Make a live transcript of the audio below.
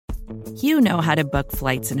You know how to book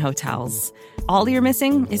flights and hotels. All you're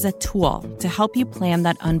missing is a tool to help you plan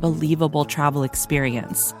that unbelievable travel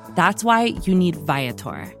experience. That's why you need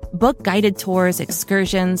Viator. Book guided tours,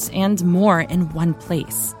 excursions, and more in one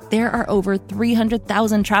place. There are over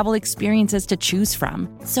 300,000 travel experiences to choose from,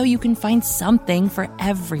 so you can find something for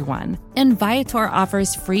everyone. And Viator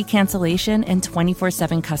offers free cancellation and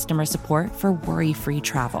 24/7 customer support for worry-free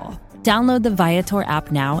travel. Download the Viator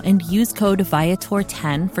app now and use code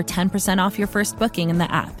Viator10 for 10% off your first booking in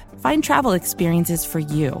the app. Find travel experiences for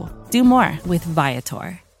you. Do more with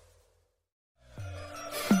Viator.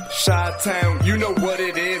 Chi-Town, you know what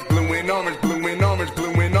it is. Blue and orange, blue and orange,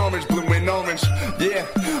 blue and orange, blue and orange. Yeah,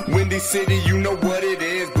 Windy City, you know what it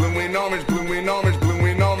is. Blue and orange, blue and orange, blue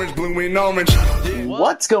and orange, blue and orange. Yeah.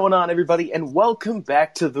 What's going on, everybody, and welcome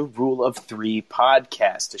back to the Rule of Three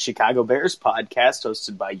podcast, a Chicago Bears podcast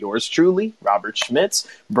hosted by yours truly, Robert Schmitz,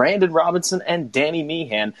 Brandon Robinson, and Danny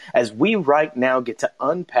Meehan, as we right now get to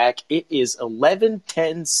unpack. It is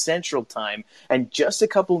 11:10 Central Time, and just a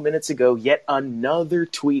couple minutes ago, yet another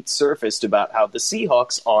tweet surfaced about how the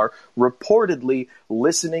Seahawks are reportedly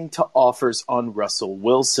listening to offers on Russell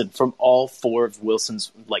Wilson from all four of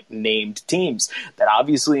Wilson's named teams. That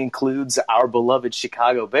obviously includes our beloved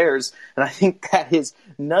Chicago Bears, and I think that is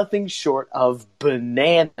nothing short of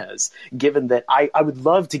bananas, given that I would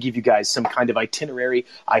love to give you guys some kind of itinerary.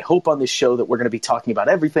 I hope on this show that we're going to be talking about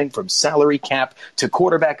everything from salary cap to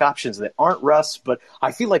quarterback options that aren't Russ, but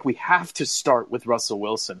I feel like we have to start with Russell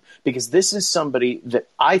Wilson, because this is somebody that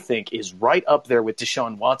I think is right up there with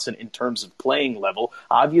Deshaun Watson in terms of playing level.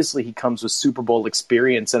 Obviously, he comes with Super Bowl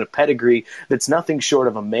experience and a pedigree that's nothing short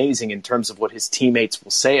of amazing in terms of what his teammates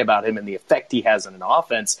will say about him and the effect he has on an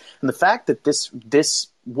offense. And the fact that this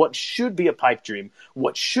what should be a pipe dream,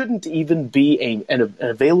 what shouldn't even be an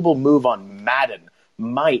available move on Madden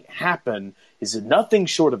might happen, is nothing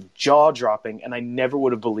short of jaw-dropping, and I never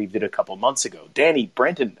would have believed it a couple months ago. Danny,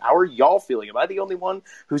 Brenton, how are y'all feeling? Am I the only one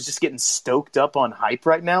who's just getting stoked up on hype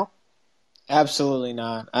right now? Absolutely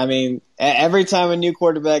not. I mean, every time a new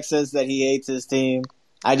quarterback says that he hates his team,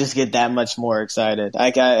 I just get that much more excited.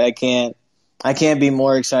 I can't be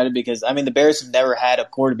more excited because, I mean, the Bears have never had a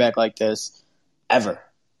quarterback like this ever.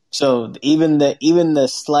 So even the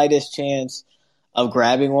slightest chance of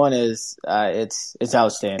grabbing one is it's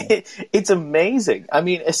outstanding. It's amazing. I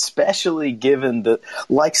mean, especially given that,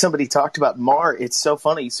 like somebody talked about Mar. It's so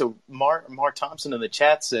funny. So Mar Thompson in the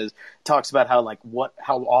chat talks about how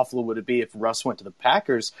awful would it be if Russ went to the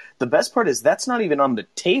Packers. The best part is that's not even on the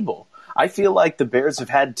table. I feel like the Bears have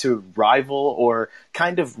had to rival or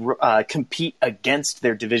kind of compete against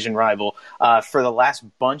their division rival for the last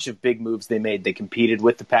bunch of big moves they made. They competed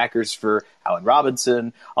with the Packers for Allen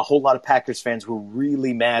Robinson. A whole lot of Packers fans were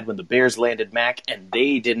really mad when the Bears landed Mac, and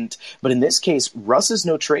they didn't. But in this case, Russ's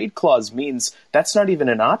no-trade clause means that's not even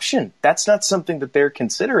an option. That's not something that they're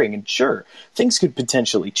considering. And sure, things could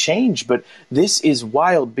potentially change, but this is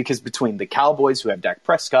wild because between the Cowboys, who have Dak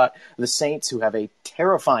Prescott, the Saints, who have a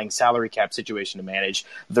terrifying salary cap situation to manage,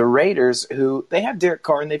 the Raiders, who they have Derek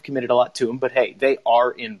Carr and they've committed a lot to him, but hey, they are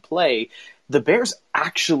in play. The Bears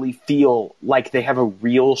actually feel like they have a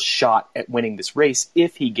real shot at winning this race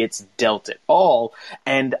if he gets dealt at all.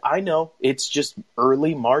 And I know it's just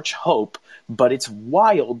early March hope, but it's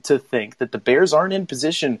wild to think that the Bears aren't in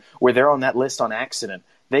position where they're on that list on accident.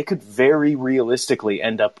 They could very realistically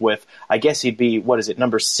end up with, I guess he'd be,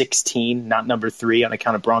 number 16, not number 3 on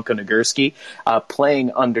account of Bronco Nagurski,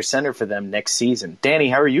 playing under center for them next season. Danny,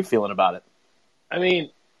 how are you feeling about it? I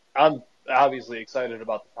mean, I'm obviously excited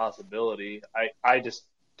about the possibility. I just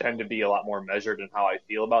tend to be a lot more measured in how I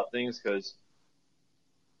feel about things because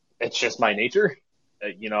it's just my nature.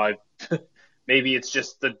 Maybe it's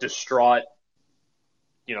just the distraught,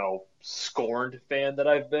 scorned fan that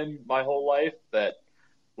I've been my whole life, that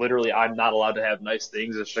literally I'm not allowed to have nice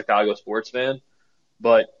things as a Chicago sports fan.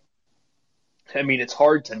 But, I mean, it's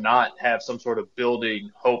hard to not have some sort of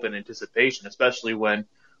building hope and anticipation, especially when,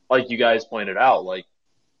 like you guys pointed out,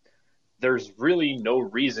 there's really no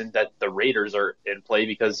reason that the Raiders are in play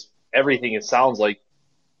because everything it sounds like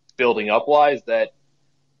building up wise that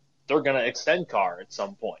they're going to extend Carr at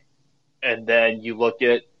some point. And then you look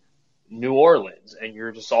at New Orleans and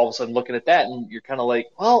you're just all of a sudden looking at that and you're kind of like,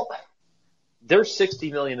 well, they're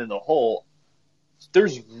 $60 million in the hole.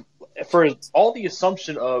 There's, for all the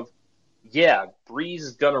assumption of, yeah, Breeze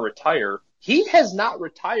is going to retire. He has not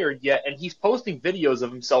retired yet, and he's posting videos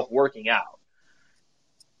of himself working out.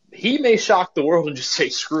 He may shock the world and just say,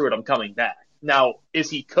 screw it, I'm coming back. Now,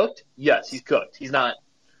 is he cooked? Yes, he's cooked. He's not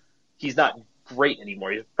great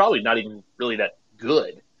anymore. He's probably not even really that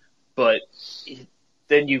good. But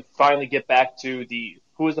then you finally get back to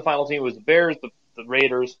who was the final team? It was the Bears, the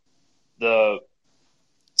Raiders, the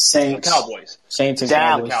Saints, Cowboys. Saints and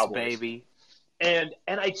Dallas, Cowboys. baby. And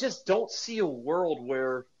I just don't see a world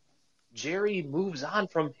where Jerry moves on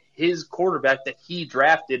from his quarterback that he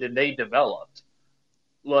drafted and they developed.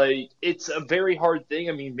 Like, it's a very hard thing.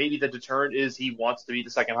 I mean, maybe the deterrent is he wants to be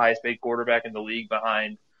the second highest paid quarterback in the league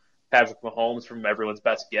behind Patrick Mahomes from everyone's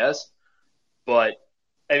best guess. But,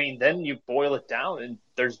 I mean, then you boil it down and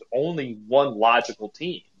there's only one logical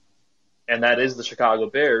team, and that is the Chicago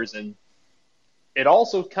Bears. And it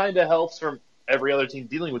also kind of helps from every other team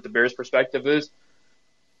dealing with the Bears' perspective is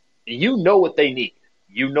you know what they need.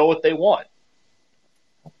 You know what they want.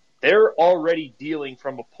 They're already dealing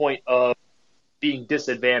from a point of being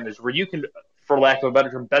disadvantaged where you can, for lack of a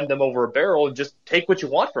better term, bend them over a barrel and just take what you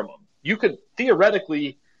want from them. You could,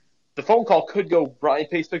 theoretically, the phone call could go, Brian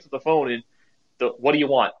Pace picks up the phone and, what do you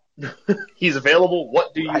want? He's available.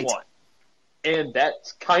 What do you want? And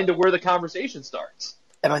that's kind of where the conversation starts.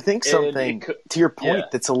 And I think something, to your point,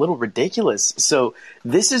 that's a little ridiculous. So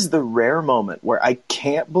this is the rare moment where I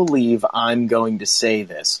can't believe I'm going to say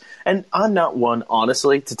this. And I'm not one,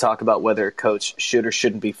 honestly, to talk about whether a coach should or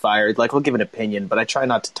shouldn't be fired. Like, I'll give an opinion, but I try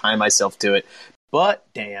not to tie myself to it. But,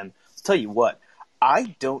 Dan, I'll tell you what,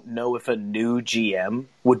 I don't know if a new GM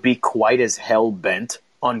would be quite as hell-bent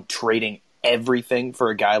on trading everything for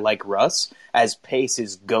a guy like Russ as Pace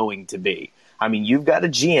is going to be. I mean, you've got a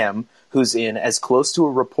GM who's in as close to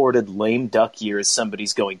a reported lame duck year as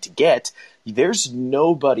somebody's going to get. There's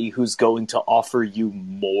nobody who's going to offer you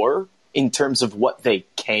more in terms of what they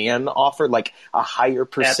can offer, like a higher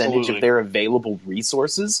percentage of their available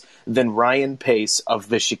resources than Ryan Pace of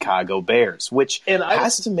the Chicago Bears, which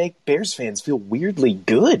has to make Bears fans feel weirdly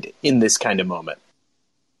good in this kind of moment.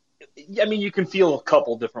 I mean, you can feel a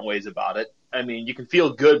couple different ways about it. I mean, you can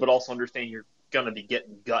feel good, but also understand you're going to be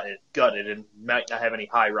getting gutted and might not have any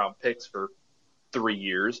high-round picks for 3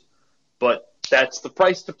 years. But that's the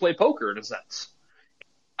price to play poker in a sense.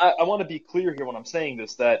 I want to be clear here when I'm saying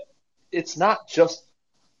this, that it's not just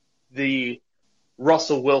the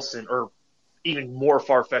Russell Wilson or even more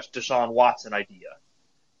far-fetched Deshaun Watson idea.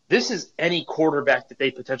 This is any quarterback that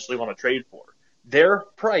they potentially want to trade for. Their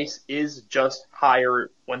price is just higher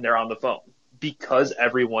when they're on the phone because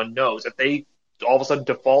everyone knows that they all of a sudden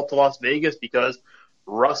default to Las Vegas because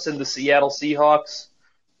Russ and the Seattle Seahawks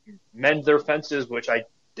mend their fences, which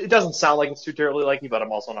it doesn't sound like it's too terribly likely, but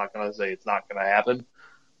I'm also not going to say it's not going to happen.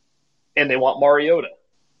 And they want Mariota.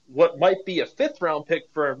 What might be a 5th-round pick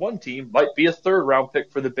for one team might be a 3rd-round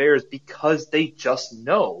pick for the Bears because they just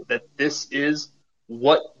know that this is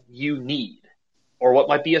what you need. Or what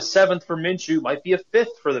might be a 7th for Minshew might be a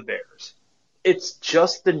 5th for the Bears. It's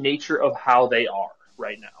just the nature of how they are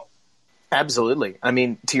right now. Absolutely. I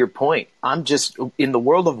mean, to your point, I'm just in the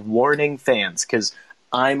world of warning fans because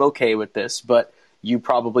I'm okay with this, but you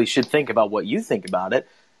probably should think about what you think about it.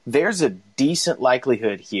 There's a decent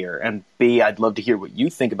likelihood here, and B, I'd love to hear what you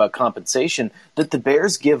think about compensation, that the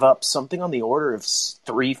Bears give up something on the order of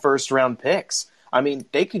 3 first-round picks. I mean,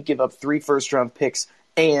 they could give up 3 first-round picks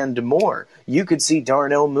and more. You could see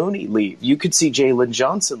Darnell Mooney leave. You could see Jalen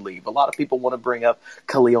Johnson leave. A lot of people want to bring up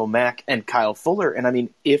Khalil Mack and Kyle Fuller, and I mean,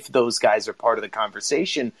 if those guys are part of the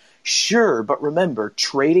conversation, sure, but remember,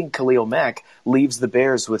 trading Khalil Mack leaves the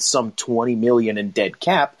Bears with some $20 million in dead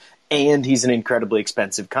cap, and he's an incredibly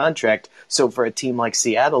expensive contract. So for a team like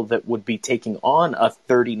Seattle that would be taking on a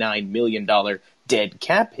 $39 million dead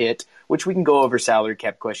cap hit, which we can go over salary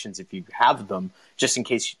cap questions if you have them, just in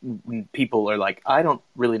case people are like, I don't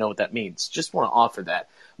really know what that means. Just want to offer that.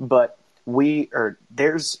 But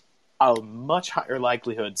there's a much higher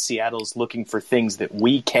likelihood Seattle's looking for things that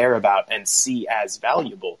we care about and see as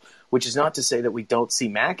valuable, which is not to say that we don't see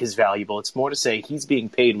Mack as valuable. It's more to say he's being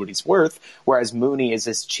paid what he's worth, whereas Mooney is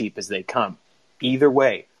as cheap as they come. Either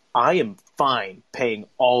way, I am fine paying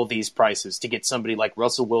all these prices to get somebody like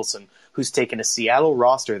Russell Wilson, who's taken a Seattle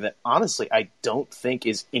roster that, honestly, I don't think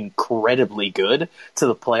is incredibly good to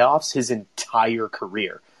the playoffs his entire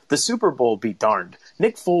career. The Super Bowl be darned.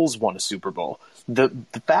 Nick Foles won a Super Bowl. The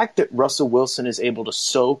fact that Russell Wilson is able to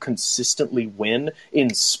so consistently win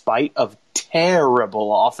in spite of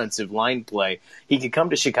terrible offensive line play, he could come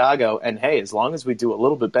to Chicago and, hey, as long as we do a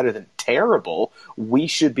little bit better than terrible, we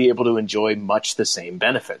should be able to enjoy much the same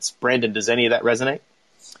benefits. Brandon, does any of that resonate?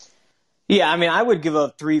 Yeah, I mean, I would give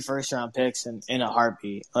up 3 first-round picks in a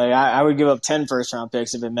heartbeat. Like, I would give up 10 first-round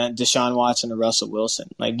picks if it meant Deshaun Watson or Russell Wilson.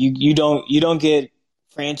 Like, you don't get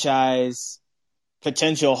franchise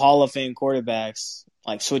potential Hall of Fame quarterbacks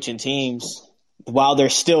like switching teams while they're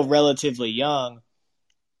still relatively young.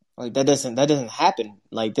 Like, that doesn't happen.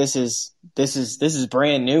 Like, this is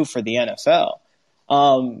brand new for the NFL.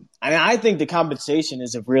 I think the compensation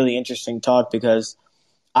is a really interesting talk because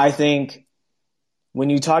I think when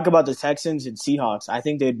you talk about the Texans and Seahawks, I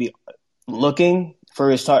think they'd be looking for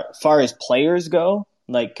as far as players go,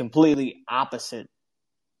 like completely opposite.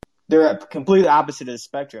 They're completely opposite of the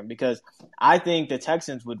spectrum because I think the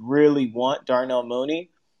Texans would really want Darnell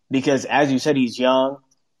Mooney because, as you said, he's young,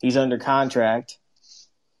 he's under contract,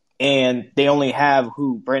 and they only have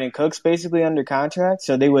Brandon Cooks basically under contract,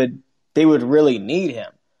 so they would really need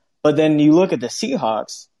him. But then you look at the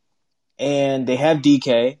Seahawks, and they have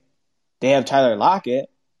DK, they have Tyler Lockett,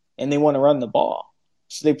 and they want to run the ball.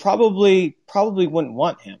 So they probably wouldn't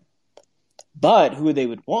want him. But who they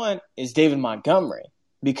would want is David Montgomery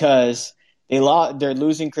because they're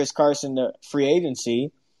losing Chris Carson to free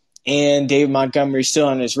agency, and David Montgomery's still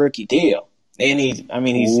on his rookie deal. And he's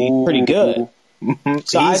pretty good.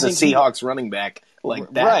 So he's a Seahawks running back.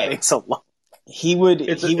 Like that right. makes a lot. He would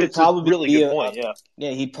probably really be good point.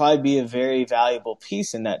 Yeah, he'd probably be a very valuable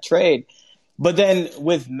piece in that trade. But then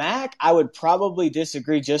with Mac, I would probably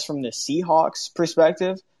disagree just from the Seahawks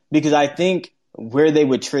perspective because I think where they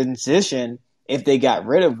would transition if they got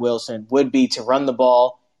rid of Wilson would be to run the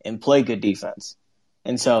ball and play good defense.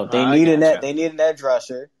 And so they need an edge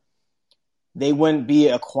rusher. They wouldn't be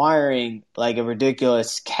acquiring like a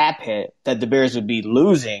ridiculous cap hit that the Bears would be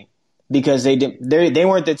losing because they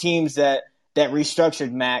weren't the teams that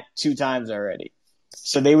restructured Mac 2 times already.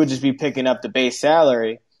 So they would just be picking up the base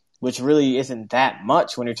salary, which really isn't that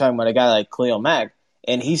much when you're talking about a guy like Khalil Mack,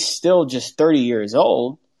 and he's still just 30 years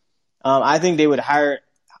old. I think they would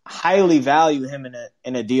highly value him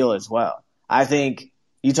in a deal as well. I think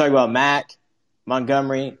you talk about Mack,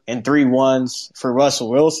 Montgomery, and 3 1s for Russell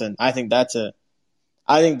Wilson. I think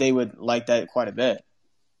they would like that quite a bit.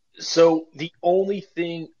 So the only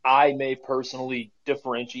thing I may personally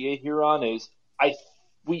differentiate here on is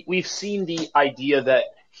we've seen the idea that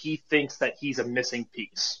he thinks that he's a missing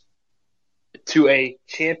piece to a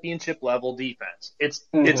championship level defense. It's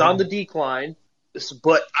on the decline,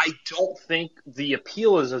 but I don't think the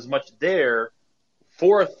appeal is as much there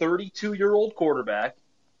for a 32-year-old quarterback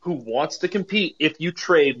who wants to compete if you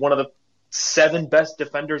trade one of the 7 best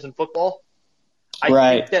defenders in football.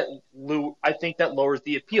 I think that lowers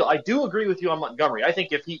the appeal. I do agree with you on Montgomery. I think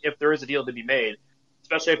if there is a deal to be made,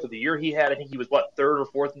 especially after the year he had, I think he was 3rd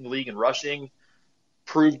or 4th in the league in rushing,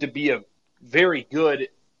 proved to be a very good,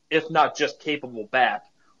 if not just capable back,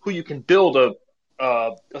 who you can build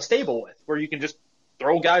a stable with, where you can just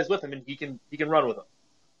throw guys with him and he can run with them.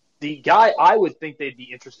 The guy I would think they'd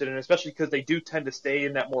be interested in, especially because they do tend to stay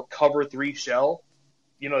in that more cover 3 shell.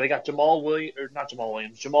 You know, they got Jamal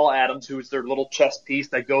Adams, who is their little chess piece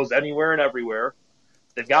that goes anywhere and everywhere.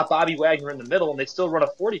 They've got Bobby Wagner in the middle, and they still run a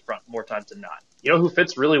 40 front more times than not. You know who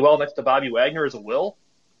fits really well next to Bobby Wagner is a Will?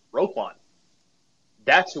 Roquan.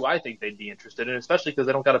 That's who I think they'd be interested in, especially because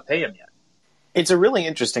they don't got to pay him yet. It's a really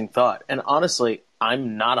interesting thought, and honestly,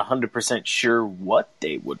 I'm not 100% sure what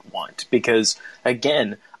they would want because,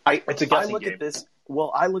 again, it's a guessing game.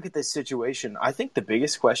 I look at this situation. I think the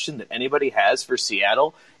biggest question that anybody has for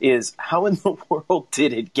Seattle is how in the world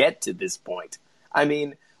did it get to this point? I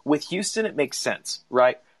mean, with Houston, it makes sense,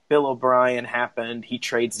 right? Bill O'Brien happened. He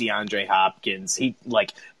trades DeAndre Hopkins. He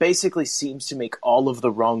basically seems to make all of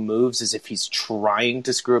the wrong moves as if he's trying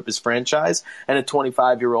to screw up his franchise. And a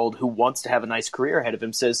 25-year-old who wants to have a nice career ahead of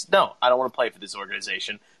him says, no, I don't want to play for this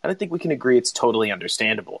organization. And I think we can agree it's totally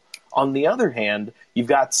understandable. On the other hand, you've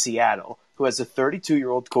got Seattle, who has a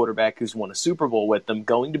 32-year-old quarterback who's won a Super Bowl with them,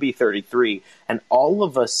 going to be 33, and all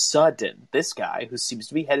of a sudden, this guy, who seems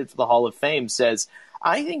to be headed for the Hall of Fame, says,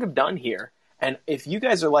 I think I'm done here. And if you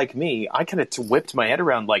guys are like me, I kind of whipped my head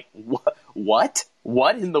around like, what?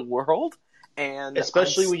 What in the world? And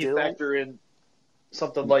especially when you factor in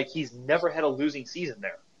something like he's never had a losing season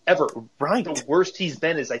there, ever. Right. The worst he's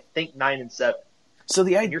been is, I think, 9-7. So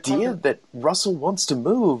the idea that Russell wants to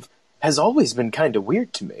move has always been kind of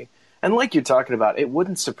weird to me. And like you're talking about, it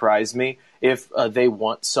wouldn't surprise me if they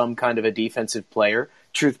want some kind of a defensive player.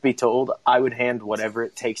 Truth be told, I would hand whatever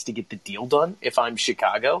it takes to get the deal done if I'm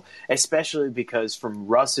Chicago, especially because from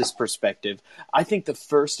Russ's perspective, I think the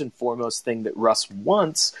first and foremost thing that Russ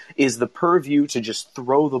wants is the purview to just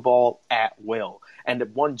throw the ball at will.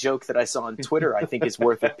 And one joke that I saw on Twitter I think is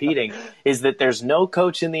worth repeating is that there's no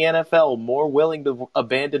coach in the NFL more willing to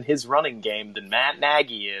abandon his running game than Matt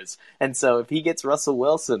Nagy is. And so if he gets Russell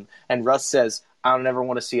Wilson and Russ says, I don't ever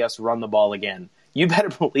want to see us run the ball again, you better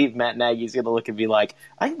believe Matt Nagy's going to look and be like,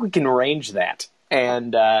 I think we can arrange that.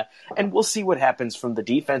 And we'll see what happens from the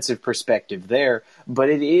defensive perspective there. But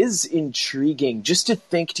it is intriguing just to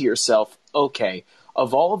think to yourself, okay,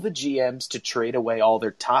 of all of the GMs to trade away all their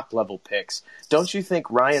top-level picks, don't you think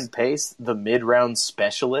Ryan Pace, the mid-round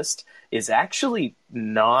specialist, is actually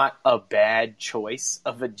not a bad choice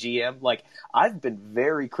of a GM? Like, I've been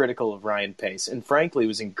very critical of Ryan Pace and frankly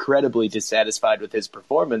was incredibly dissatisfied with his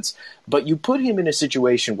performance, but you put him in a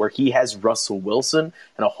situation where he has Russell Wilson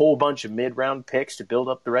and a whole bunch of mid-round picks to build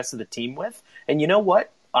up the rest of the team with, and you know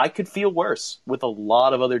what? I could feel worse with a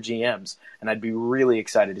lot of other GMs, and I'd be really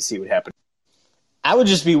excited to see what happens. I would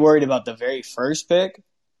just be worried about the very first pick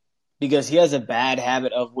because he has a bad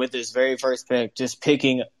habit of, with his very first pick, just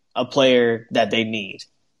picking a player that they need,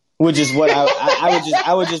 which is what I would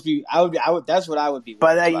that's what I would be.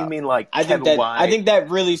 By that about. You mean like I think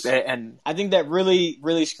that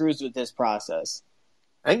really screws with this process.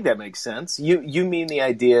 I think that makes sense. You mean the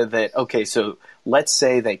idea that, okay, so let's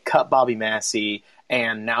say they cut Bobby Massey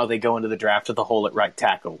and now they go into the draft with a hole at right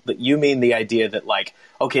tackle. That you mean the idea that, like,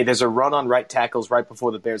 okay, there's a run on right tackles right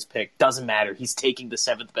before the Bears pick. Doesn't matter. He's taking the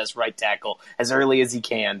 7th best right tackle as early as he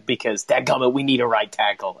can because, dadgummit, we need a right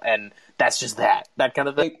tackle. And that's just that kind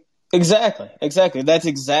of thing. Exactly. That's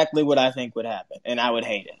exactly what I think would happen, and I would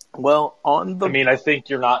hate it. Well, I think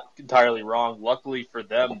you're not entirely wrong. Luckily for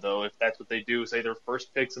them, though, if that's what they do, say their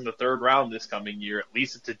first pick's in the 3rd round this coming year, at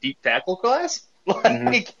least it's a deep tackle class.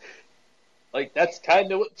 Like that's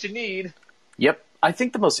kind of what you need. Yep. I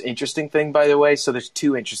think the most interesting thing, by the way, so there's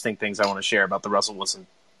 2 interesting things I want to share about the Russell Wilson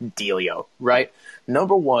dealio, right?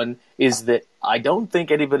 Number one is that I don't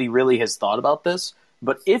think anybody really has thought about this,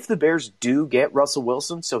 but if the Bears do get Russell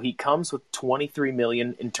Wilson, so he comes with $23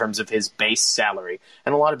 million in terms of his base salary,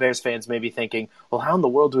 and a lot of Bears fans may be thinking, well, how in the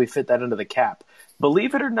world do we fit that into the cap?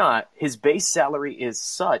 Believe it or not, his base salary is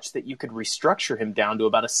such that you could restructure him down to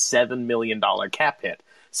about a $7 million cap hit.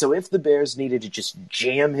 So if the Bears needed to just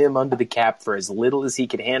jam him under the cap for as little as he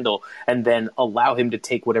could handle and then allow him to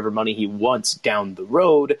take whatever money he wants down the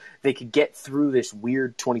road, they could get through this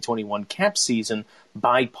weird 2021 cap season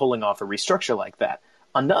by pulling off a restructure like that.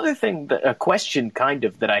 Another thing, a question kind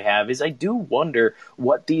of that I have is I do wonder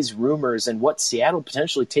what these rumors and what Seattle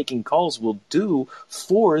potentially taking calls will do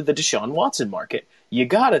for the Deshaun Watson market. You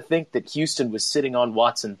got to think that Houston was sitting on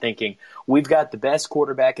Watson thinking, we've got the best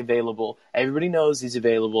quarterback available. Everybody knows he's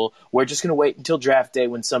available. We're just going to wait until draft day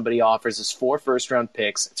when somebody offers us 4 first-round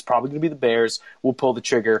picks. It's probably going to be the Bears. We'll pull the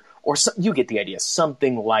trigger. Or you get the idea,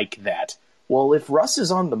 something like that. Well, if Russ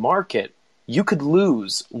is on the market, you could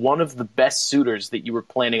lose one of the best suitors that you were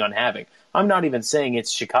planning on having. I'm not even saying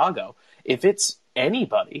it's Chicago. If it's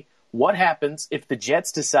anybody, what happens if the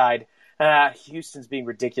Jets decide, Houston's being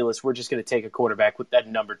ridiculous, we're just going to take a quarterback with that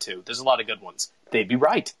number 2. There's a lot of good ones. They'd be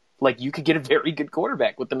right. Like, you could get a very good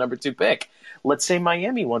quarterback with the number 2 pick. Let's say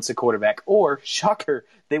Miami wants a quarterback, or, shocker,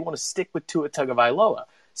 they want to stick with Tua Tagovailoa.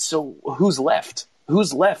 So who's left?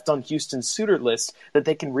 Who's left on Houston's suitor list that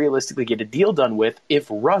they can realistically get a deal done with if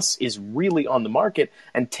Russ is really on the market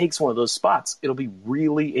and takes one of those spots? It'll be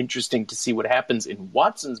really interesting to see what happens in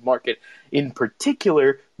Watson's market, in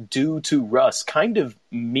particular due to Russ kind of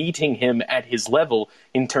meeting him at his level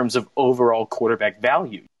in terms of overall quarterback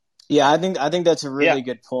value. Yeah, I think that's a really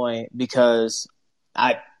good point because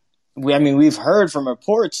we've heard from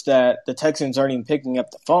reports that the Texans aren't even picking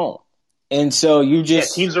up the phone. And so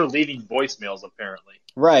teams are leaving voicemails apparently.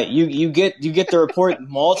 Right. You get the report,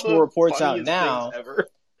 multiple reports out now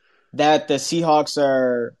that the Seahawks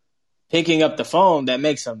are picking up the phone. That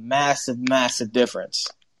makes a massive, massive difference.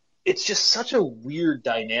 It's just such a weird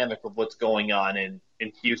dynamic of what's going on in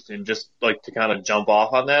Houston, just like to kind of jump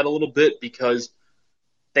off on that a little bit, because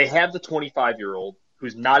they have the 25-year-old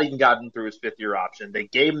who's not even gotten through his 5th-year option. They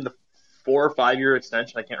gave him the 4 or 5-year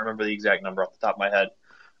extension. I can't remember the exact number off the top of my head.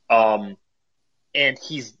 And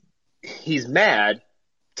he's mad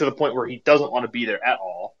to the point where he doesn't want to be there at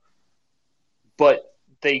all. But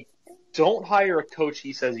they don't hire a coach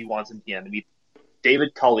he says he wants in the end. I mean,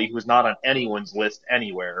 David Culley, who's not on anyone's list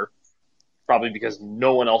anywhere, probably because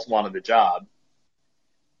no one else wanted the job.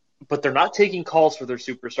 But they're not taking calls for their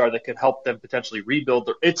superstar that could help them potentially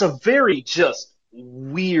rebuild. It's a very just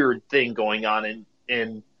weird thing going on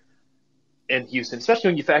in Houston, especially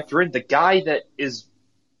when you factor in the guy that is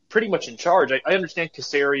pretty much in charge. I understand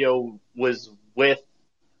Caserio was with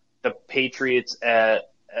the Patriots as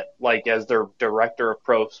their director of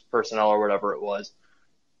pro personnel or whatever it was,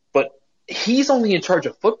 but he's only in charge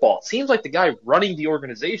of football. It seems like the guy running the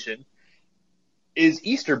organization is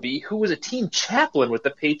Easterby, who was a team chaplain with the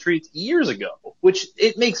Patriots years ago, which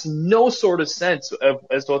it makes no sort of sense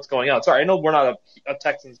as to what's going on. Sorry, I know we're not a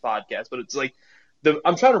Texans podcast, but it's like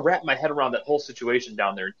I'm trying to wrap my head around that whole situation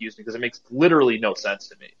down there in Houston because it makes literally no sense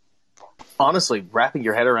to me. Honestly, wrapping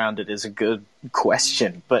your head around it is a good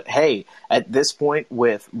question. But hey, at this point,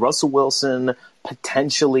 with Russell Wilson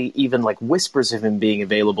potentially even like whispers of him being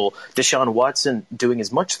available, Deshaun Watson doing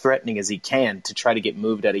as much threatening as he can to try to get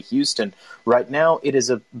moved out of Houston, right now it is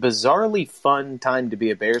a bizarrely fun time to be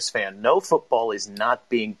a Bears fan. No football is not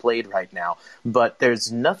being played right now, but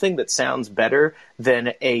there's nothing that sounds better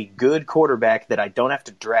than a good quarterback that I don't have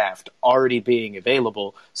to draft already being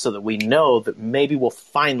available, so that we know that maybe we'll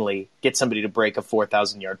finally get somebody to break a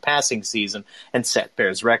 4,000-yard passing season and set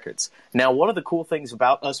Bears records. Now, one of the cool things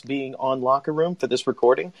about us being on Locker Room for this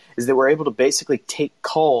recording is that we're able to basically take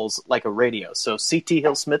calls like a radio. So, CT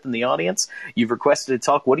Hill Smith in the audience, you've requested to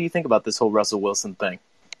talk. What do you think about this whole Russell Wilson thing?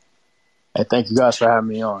 Hey, thank you guys for having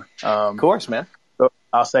me on. Of course, man.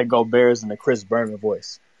 I'll say go Bears in the Chris Berman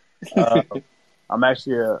voice. I'm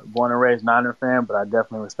actually a born and raised Niner fan, but I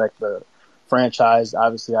definitely respect the franchise.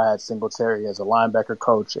 Obviously, I had Singletary as a linebacker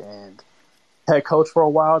coach and head coach for a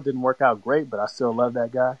while. Didn't work out great, but I still love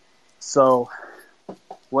that guy. So,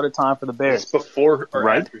 what a time for the Bears. Before or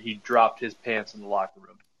after he dropped his pants in the locker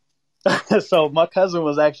room? So, my cousin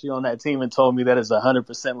was actually on that team and told me that is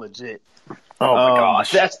 100% legit. Oh, my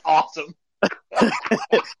gosh. That's awesome. That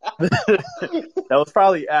was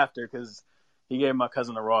probably after, because he gave my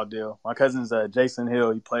cousin a raw deal. My cousin's Jason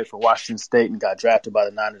Hill. He played for Washington State and got drafted by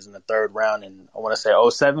the Niners in the third round in, I want to say,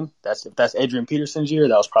 2007. If that's Adrian Peterson's year,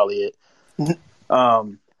 that was probably it.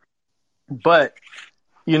 But,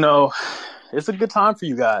 you know, it's a good time for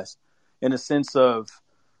you guys in a sense of,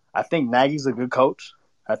 I think Nagy's a good coach.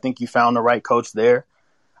 I think you found the right coach there.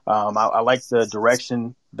 I like the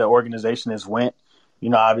direction the organization has went. You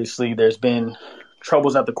know, obviously there's been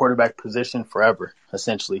troubles at the quarterback position forever,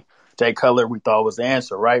 essentially. Jay Cutler, we thought was the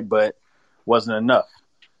answer, right? But wasn't enough.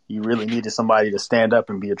 You really needed somebody to stand up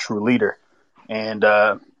and be a true leader. And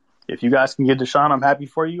if you guys can get Deshaun, I'm happy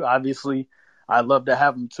for you. Obviously, I'd love to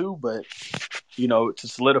have him too, but, you know, to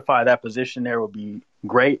solidify that position there would be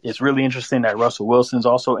great. It's really interesting that Russell Wilson's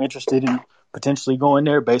also interested in potentially going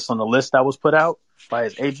there based on the list that was put out by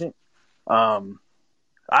his agent. I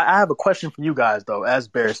have a question for you guys, though, as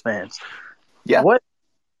Bears fans. Yeah.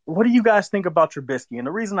 What do you guys think about Trubisky? And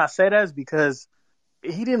the reason I say that is because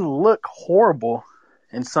he didn't look horrible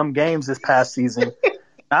in some games this past season.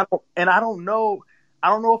 I don't know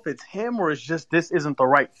if it's him or it's just this isn't the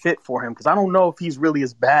right fit for him, because I don't know if he's really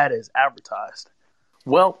as bad as advertised.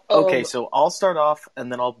 Well, okay, so I'll start off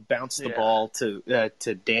and then I'll bounce the ball to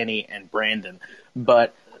Danny and Brandon.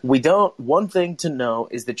 But one thing to know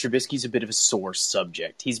is that Trubisky's a bit of a sore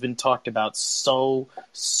subject. He's been talked about so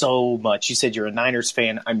much. You said you're a Niners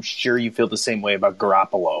fan. I'm sure you feel the same way about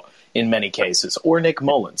Garoppolo in many cases. Or Nick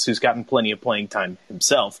Mullins, who's gotten plenty of playing time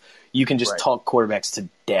himself. You can just talk quarterbacks to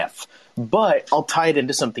death. But I'll tie it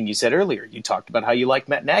into something you said earlier. You talked about how you like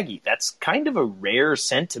Matt Nagy. That's kind of a rare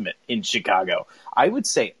sentiment in Chicago. I would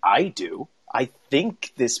say I do. I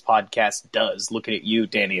think this podcast does, looking at you,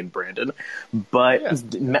 Danny and Brandon. But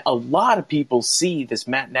a lot of people see this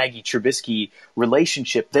Matt Nagy-Trubisky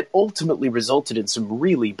relationship that ultimately resulted in some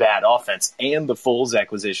really bad offense and the Foles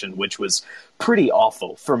acquisition, which was pretty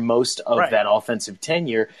awful for most of that offensive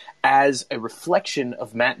tenure, as a reflection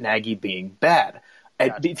of Matt Nagy being bad.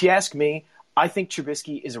 Gotcha. If you ask me, I think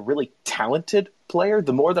Trubisky is a really talented player.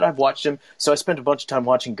 The more that I've watched him, so I spent a bunch of time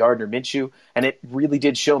watching Gardner Minshew, and it really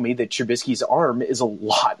did show me that Trubisky's arm is a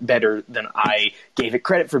lot better than I gave it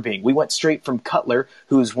credit for being. We went straight from Cutler,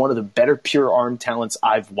 who's one of the better pure arm talents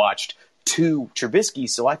I've watched, to Trubisky,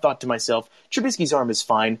 so I thought to myself, Trubisky's arm is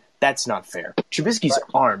fine. That's not fair. Trubisky's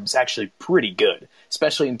arm's actually pretty good,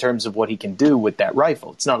 especially in terms of what he can do with that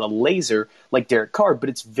rifle. It's not a laser like Derek Carr, but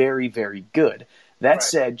it's very, very good. That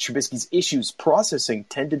said, Trubisky's issues processing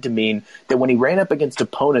tended to mean that when he ran up against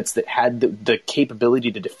opponents that had the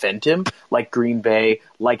capability to defend him, like Green Bay,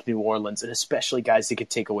 like New Orleans, and especially guys that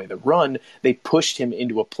could take away the run, they pushed him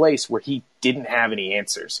into a place where he didn't have any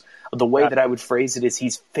answers. The way that I would phrase it is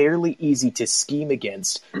he's fairly easy to scheme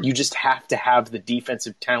against. You just have to have the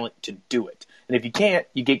defensive talent to do it. And if you can't,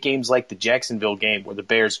 you get games like the Jacksonville game where the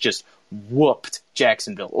Bears just whooped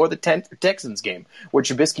Jacksonville, or the Texans game where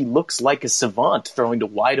Trubisky looks like a savant throwing to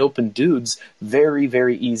wide open dudes. Very,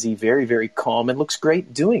 very easy, very, very calm, and looks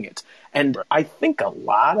great doing it. And I think a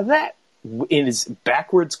lot of that is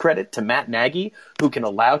backwards credit to Matt Nagy, who can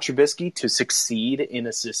allow Trubisky to succeed in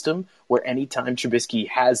a system where anytime Trubisky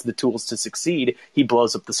has the tools to succeed, he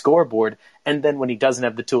blows up the scoreboard. And then when he doesn't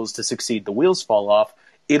have the tools to succeed, the wheels fall off.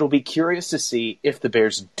 It'll be curious to see if the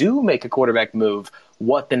Bears do make a quarterback move,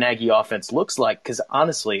 what the Nagy offense looks like. Because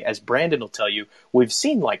honestly, as Brandon will tell you, we've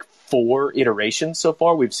seen like 4 iterations so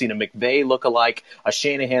far. We've seen a McVay look-alike, a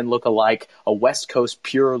Shanahan look-alike, a West Coast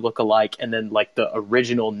pure look-alike, and then like the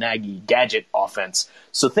original Nagy gadget offense.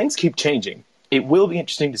 So things keep changing. It will be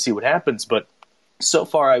interesting to see what happens, but so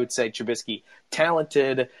far I would say Trubisky,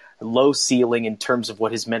 talented, low ceiling in terms of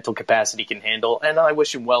what his mental capacity can handle, and I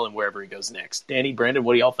wish him well in wherever he goes next. Danny, Brandon,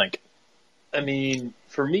 what do y'all think? I mean,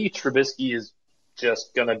 for me, Trubisky is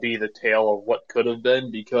just going to be the tale of what could have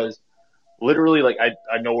been, because literally, like,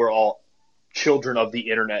 I know we're all children of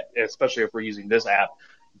the internet, especially if we're using this app,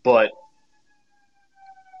 but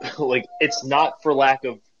like, it's not for lack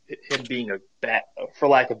of him being for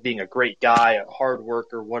lack of being a great guy, a hard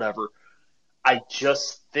worker, whatever. I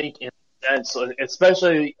just think in a sense,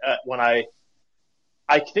 especially when I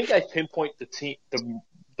think I pinpoint the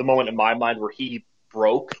moment in my mind where he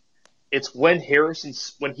broke. It's when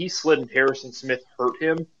he slid and Harrison Smith hurt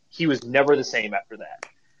him. He was never the same after that,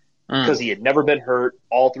 because he had never been hurt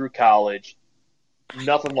all through college,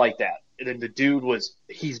 nothing like that. And then the dude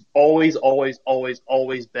he's always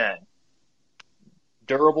been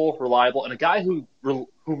durable, reliable, and a guy who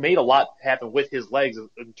made a lot happen with his legs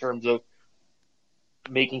in terms of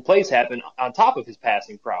making plays happen on top of his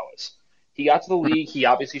passing prowess. He got to the league. He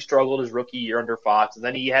obviously struggled his rookie year under Fox, and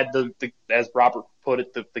then he had the as Robert put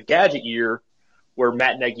it, the gadget year where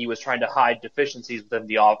Matt Nagy was trying to hide deficiencies within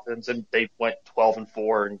the offense, and they went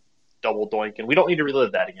 12-4 and double doink, and we don't need to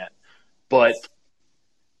relive that again. But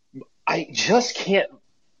I just can't.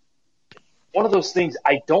 One of those things.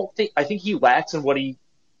 I think he lacks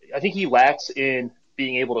in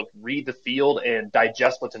being able to read the field and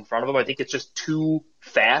digest what's in front of him. I think it's just too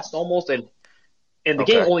fast almost, and the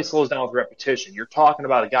game only slows down with repetition. You're talking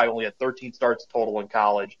about a guy who only had 13 starts total in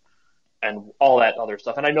college and all that other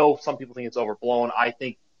stuff. And I know some people think it's overblown. I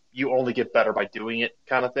think you only get better by doing it,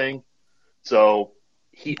 kind of thing. So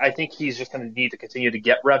I think he's just going to need to continue to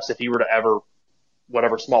get reps if he were to ever,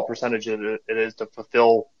 whatever small percentage it is, to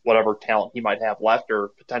fulfill whatever talent he might have left or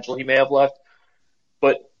potential he may have left.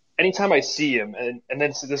 But anytime I see him, and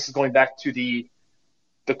then this is going back to the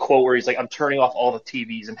quote where he's like, "I'm turning off all the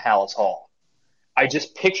TVs in Hallis Hall." I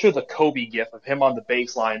just picture the Kobe gif of him on the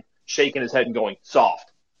baseline shaking his head and going,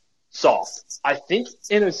 "Soft, soft." I think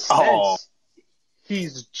in a sense,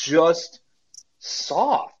 he's just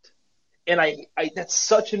soft. And I that's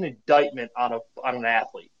such an indictment on an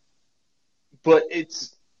athlete. But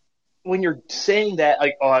it's when you're saying that,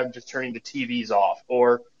 like, "Oh, I'm just turning the TVs off,"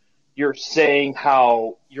 or you're saying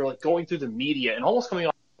how you're like going through the media and almost coming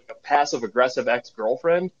off like a passive aggressive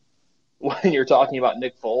ex-girlfriend when you're talking about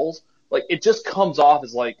Nick Foles. Like, it just comes off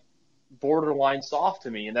as like borderline soft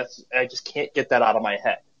to me, and I just can't get that out of my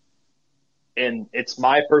head. And it's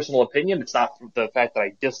my personal opinion. It's not the fact that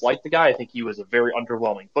I dislike the guy. I think he was a very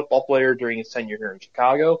underwhelming football player during his tenure here in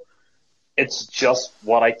Chicago. It's just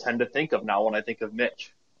what I tend to think of now when I think of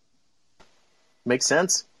Mitch. Makes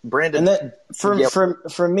sense. Brandon. And then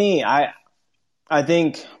for me, I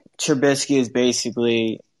think Trubisky is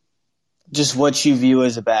basically just what you view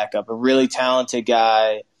as a backup, a really talented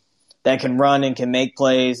guy that can run and can make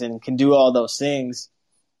plays and can do all those things.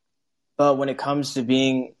 But when it comes to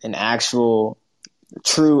being an actual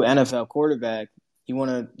true NFL quarterback, you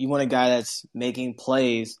want a guy that's making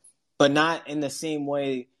plays, but not in the same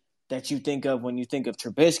way that you think of when you think of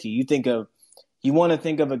Trubisky. You want to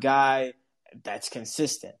think of a guy that's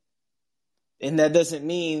consistent. And that doesn't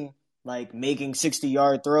mean like making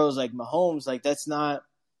 60-yard throws like Mahomes. Like that's not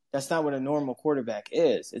what a normal quarterback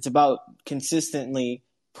is. It's about consistently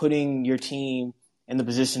putting your team in the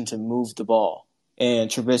position to move the ball. And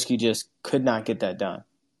Trubisky just could not get that done.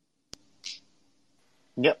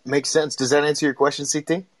 Yep, makes sense. Does that answer your question,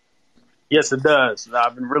 CT? Yes, it does.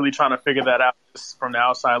 I've been really trying to figure that out just from the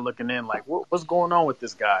outside looking in. Like, what's going on with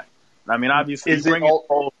this guy? I mean, obviously, you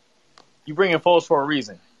bring in Foles for a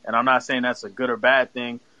reason. And I'm not saying that's a good or bad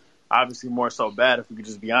thing. Obviously, more so bad if we could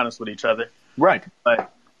just be honest with each other. Right.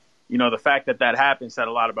 But, the fact that happened said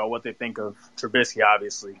a lot about what they think of Trubisky,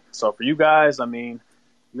 obviously. So for you guys, I mean,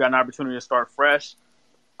 you got an opportunity to start fresh.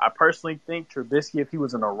 I personally think Trubisky, if he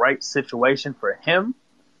was in the right situation for him,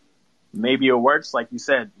 maybe it works. Like you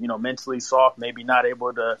said, mentally soft, maybe not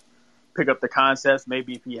able to pick up the concepts.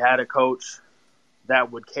 Maybe if he had a coach that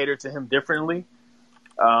would cater to him differently,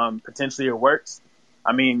 potentially it works.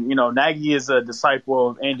 I mean, Nagy is a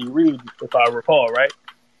disciple of Andy Reid, if I recall, right?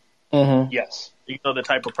 Mm-hmm. Yes. The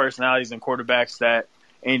type of personalities and quarterbacks that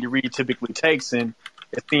Andy Reid typically takes, and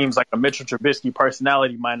it seems like a Mitchell Trubisky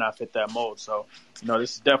personality might not fit that mold. So,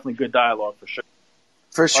 this is definitely good dialogue for sure.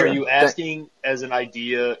 For sure. Are you asking as an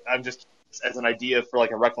idea? I'm just as an idea for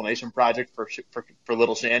like a reclamation project for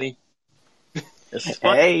Little Shanny.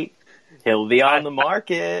 Hey, he'll be on the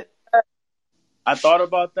market. I thought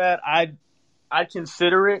about that. I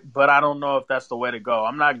consider it, but I don't know if that's the way to go.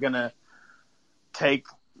 I'm not gonna take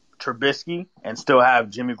Trubisky and still have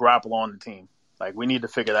Jimmy Garoppolo on the team. Like, we need to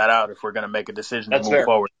figure that out if we're gonna make a decision to move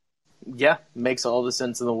forward. Yeah, makes all the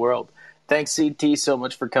sense in the world. Thanks, CT, so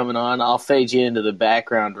much for coming on. I'll fade you into the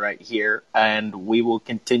background right here, and we will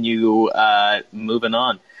continue moving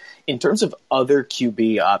on. In terms of other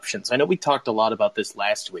QB options, I know we talked a lot about this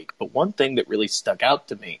last week, but one thing that really stuck out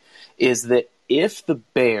to me is that if the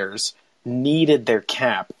Bears needed their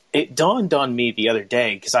cap, it dawned on me the other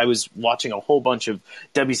day because I was watching a whole bunch of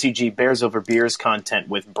WCG Bears Over Beers content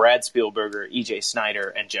with Brad Spielberger, EJ Snyder,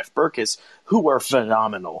 and Jeff Berkes, who are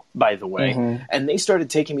phenomenal, by the way. Mm-hmm. And they started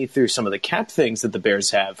taking me through some of the cap things that the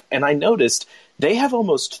Bears have. And I noticed they have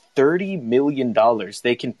almost $30 million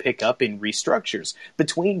they can pick up in restructures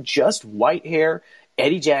between just Whitehair,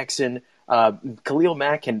 Eddie Jackson, Khalil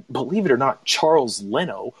Mack, and believe it or not, Charles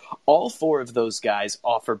Leno. All four of those guys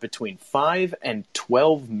offer between $5 and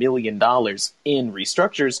 $12 million in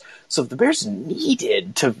restructures. So if the Bears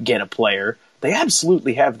needed to get a player, they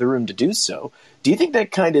absolutely have the room to do so. Do you think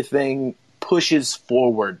that kind of thing pushes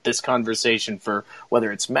forward this conversation for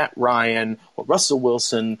whether it's Matt Ryan or Russell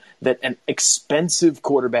Wilson, that an expensive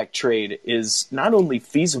quarterback trade is not only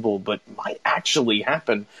feasible, but might actually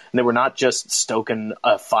happen, and that we're not just stoking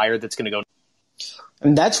a fire that's going to go?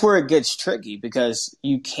 And that's where it gets tricky, because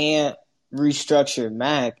you can't restructure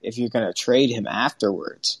Mac if you're going to trade him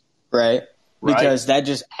afterwards, right? Because that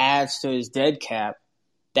just adds to his dead cap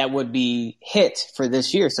that would be hit for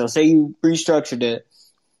this year. So say you restructured it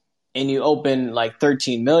and you open like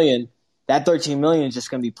 $13 million, that $13 million is just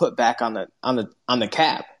going to be put back on the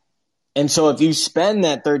cap. And so if you spend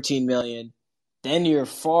that $13 million, then you're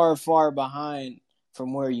far, far behind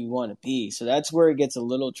from where you want to be. So that's where it gets a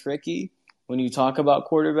little tricky when you talk about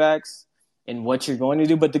quarterbacks and what you're going to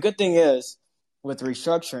do. But the good thing is, with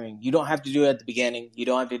restructuring, you don't have to do it at the beginning. You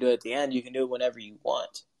don't have to do it at the end. You can do it whenever you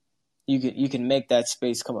want. You can make that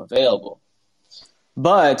space come available.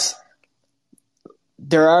 But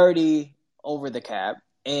they're already over the cap,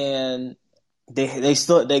 and they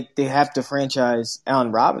have to franchise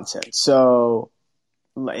Allen Robinson. So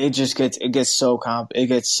it gets so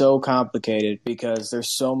complicated because there's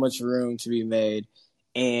so much room to be made,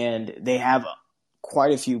 and they have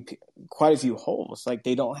quite a few holes. Like,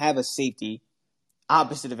 they don't have a safety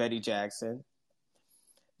opposite of Eddie Jackson.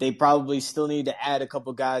 They probably still need to add a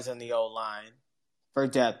couple guys on the O-line for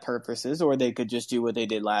depth purposes, or they could just do what they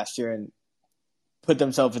did last year and put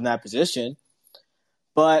themselves in that position.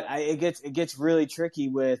 But it gets really tricky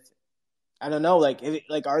with, I don't know, like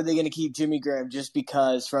are they going to keep Jimmy Graham just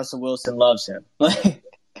because Russell Wilson loves him? Like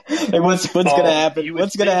what's going to happen?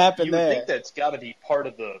 What's going to happen there? You would think that's got to be part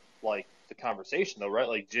of the conversation, though, right?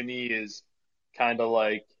 Like, Jimmy is kind of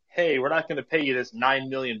like, hey, we're not going to pay you this $9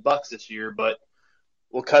 million this year, but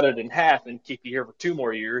we'll cut it in half and keep you here for 2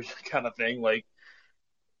 more years, kind of thing. Like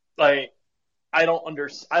I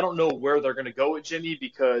don't know where they're going to go with Jimmy,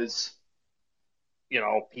 because,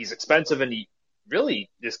 he's expensive and he really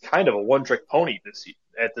is kind of a one-trick pony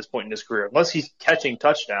at this point in his career. Unless he's catching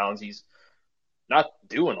touchdowns, he's not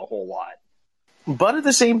doing a whole lot. But at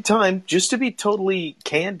the same time, just to be totally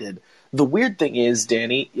candid, the weird thing is,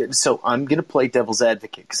 Danny, so I'm going to play devil's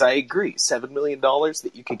advocate, because I agree, $7 million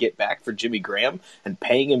that you could get back for Jimmy Graham and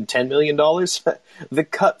paying him $10 million, the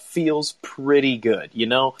cut feels pretty good.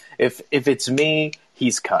 If it's me,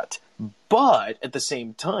 he's cut. But at the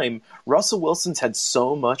same time, Russell Wilson's had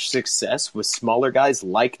so much success with smaller guys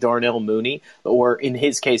like Darnell Mooney, or in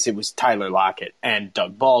his case, it was Tyler Lockett and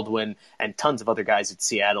Doug Baldwin and tons of other guys at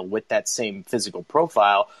Seattle with that same physical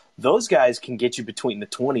profile. Those guys can get you between the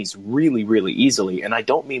 20s really, really easily. And I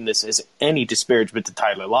don't mean this as any disparagement to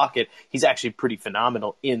Tyler Lockett. He's actually pretty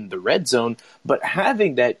phenomenal in the red zone. But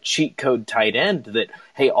having that cheat code tight end that,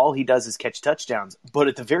 hey, all he does is catch touchdowns, but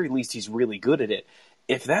at the very least he's really good at it.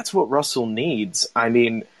 If that's what Russell needs, I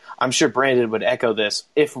mean, I'm sure Brandon would echo this.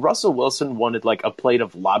 If Russell Wilson wanted like a plate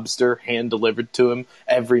of lobster hand delivered to him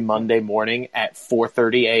every Monday morning at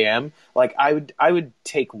 4:30 a.m., like I would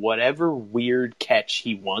take whatever weird catch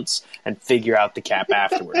he wants and figure out the cap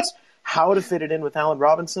afterwards. How to fit it in with Allen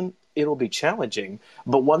Robinson? It'll be challenging.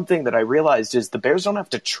 But one thing that I realized is the Bears don't have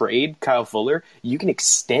to trade Kyle Fuller. You can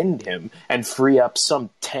extend him and free up some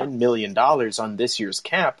 $10 million on this year's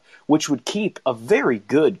cap, which would keep a very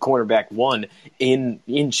good cornerback one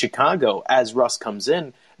in Chicago as Russ comes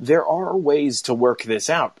in. there are ways to work this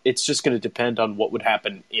out. It's just going to depend on what would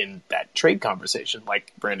happen in that trade conversation,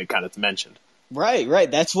 like Brandon kind of mentioned. Right.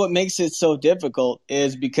 That's what makes it so difficult,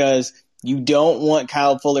 is because you don't want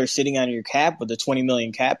Kyle Fuller sitting on your cap with a $20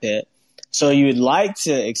 million cap hit. So you would like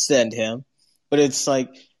to extend him, but it's like,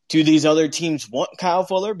 do these other teams want Kyle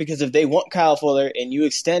Fuller? Because if they want Kyle Fuller and you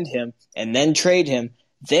extend him and then trade him,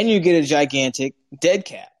 then you get a gigantic dead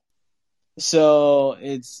cap. So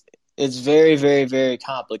it's very, very, very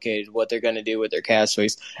complicated what they're going to do with their cap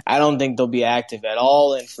space. I don't think they'll be active at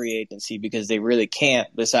all in free agency because they really can't,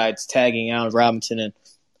 besides tagging out Robinson and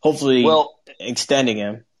hopefully extending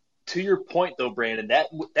him. To your point, though, Brandon,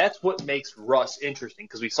 that's what makes Russ interesting,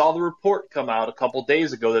 because we saw the report come out a couple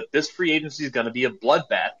days ago that this free agency is going to be a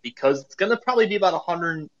bloodbath because it's going to probably be about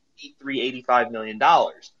 $183, $85 million.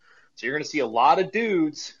 So you're going to see a lot of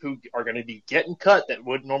dudes who are going to be getting cut that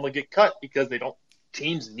wouldn't normally get cut because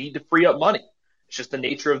teams need to free up money. It's just the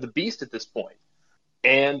nature of the beast at this point.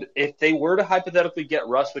 And if they were to hypothetically get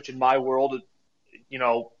Russ, which in my world,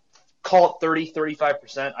 call it 30,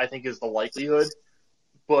 35%, I think is the likelihood.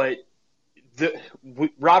 But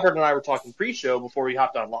Robert and I were talking pre-show before we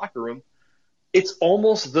hopped on Locker Room. It's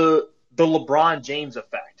almost the LeBron James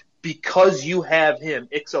effect. Because you have him,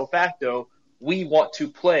 ipso facto, we want to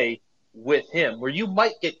play with him. Where you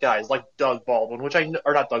might get guys like Doug Baldwin,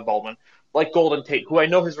 like Golden Tate, who I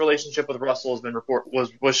know his relationship with Russell has been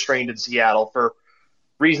was strained in Seattle for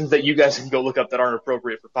reasons that you guys can go look up that aren't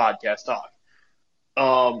appropriate for podcast talk.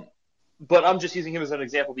 But I'm just using him as an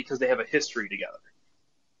example because they have a history together,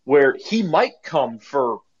 where he might come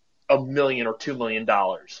for $1 million or $2 million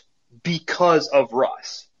because of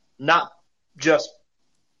Russ, not just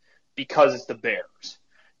because it's the Bears.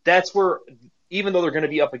 That's where, even though they're going to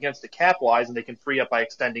be up against the cap-wise and they can free up by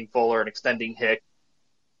extending Fuller and extending Hick,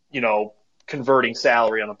 converting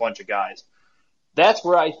salary on a bunch of guys, that's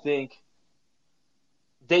where I think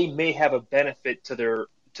they may have a benefit to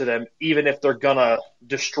them, even if they're going to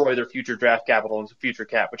destroy their future draft capital and future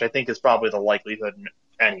cap, which I think is probably the likelihood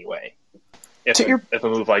anyway, if a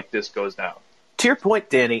move like this goes down. To your point,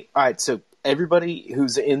 Danny, all right, so everybody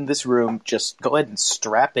who's in this room, just go ahead and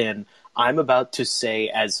strap in. I'm about to say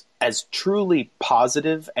as truly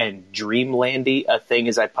positive and dreamlandy a thing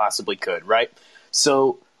as I possibly could, right?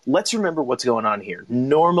 So let's remember what's going on here.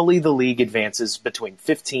 Normally, the league advances between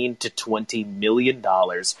 $15 to $20 million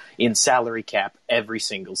in salary cap every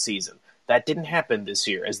single season. That didn't happen this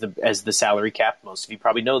year, as the salary cap, most of you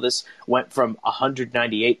probably know this, went from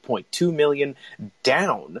 $198.2 million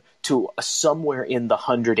down to somewhere in the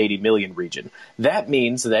 $180 million region. That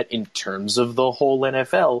means that in terms of the whole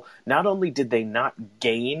NFL, not only did they not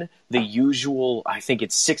gain the usual, I think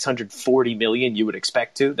it's $640 million you would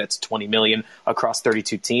expect to, that's $20 million across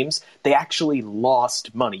 32 teams, they actually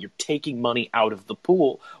lost money. You're taking money out of the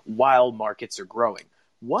pool while markets are growing.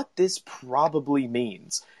 What this probably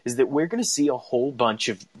means is that we're going to see a whole bunch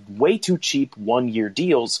of way too cheap one-year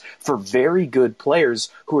deals for very good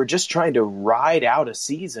players who are just trying to ride out a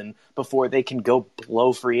season before they can go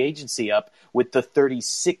blow free agency up with the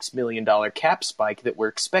 $36 million cap spike that we're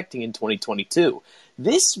expecting in 2022.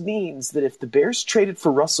 This means that if the Bears traded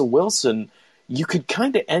for Russell Wilson, you could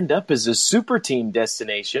kind of end up as a super team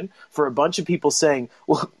destination for a bunch of people saying,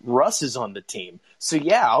 well, Russ is on the team. So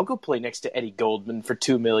yeah, I'll go play next to Eddie Goldman for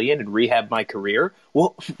 $2 million and rehab my career.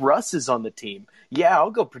 Well, Russ is on the team. Yeah,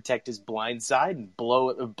 I'll go protect his blind side and blow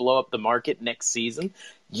up the market next season.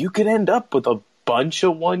 You could end up with a bunch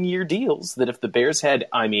of one-year deals that if the Bears had,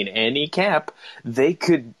 any cap, they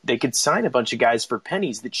could sign a bunch of guys for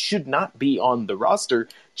pennies that should not be on the roster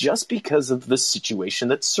just because of the situation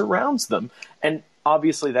that surrounds them. And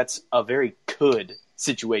obviously that's a very could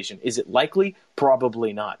situation. Is it likely?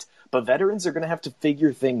 Probably not. But veterans are going to have to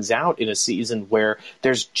figure things out in a season where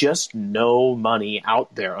there's just no money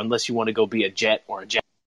out there unless you want to go be a Jet or a Jet.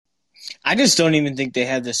 I just don't even think they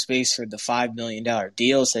have the space for the $5 million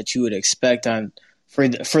deals that you would expect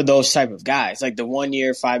for those type of guys. Like the 1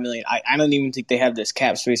 year, $5 million. I don't even think they have this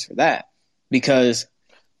cap space for that, because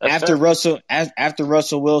after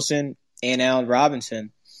Russell Wilson and Allen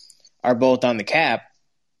Robinson are both on the cap,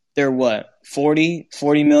 they're what, $40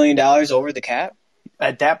 million over the cap?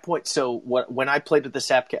 At that point, so when I played with the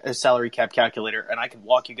salary cap calculator, and I could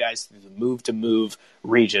walk you guys through the move-to-move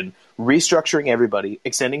region, restructuring everybody,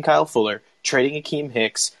 extending Kyle Fuller, trading Akeem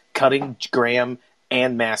Hicks, cutting Graham,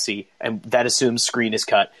 and Massey, and that assumes Screen is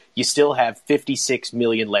cut, you still have $56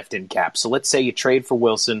 million left in cap. So let's say you trade for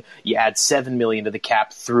Wilson, you add $7 million to the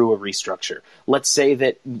cap through a restructure. Let's say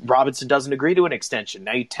that Robinson doesn't agree to an extension.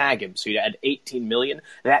 Now you tag him, so you add $18 million.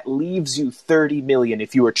 That leaves you $30 million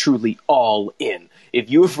if you are truly all in. If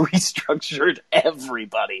you have restructured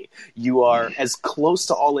everybody, you are as close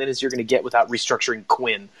to all in as you're going to get without restructuring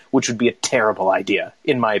Quinn, which would be a terrible idea,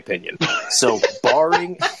 in my opinion. So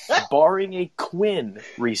barring a Quinn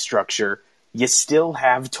restructure, you still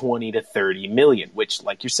have 20 to 30 million, which,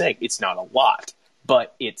 like you're saying, it's not a lot,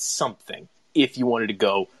 but it's something if you wanted to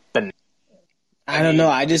go bananas. I don't know.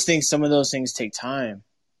 I just think some of those things take time.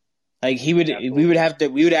 Like we would have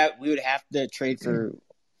to trade for.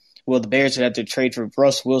 Well, the Bears would have to trade for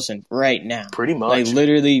Russ Wilson right now. Pretty much. Like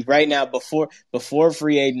literally right now before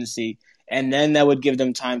free agency, and then that would give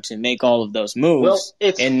them time to make all of those moves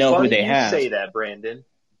and know who they have. Say that, Brandon,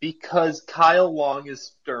 because Kyle Long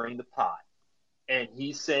is stirring the pot, and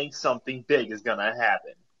he's saying something big is going to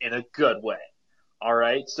happen in a good way. All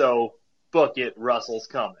right? So book it, Russell's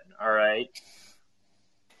coming. All right?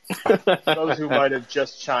 Those who might have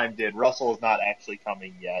just chimed in, Russell is not actually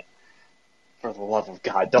coming yet. For the love of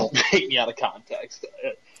God, don't take me out of context.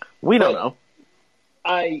 We don't know.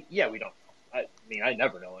 We don't know. I mean, I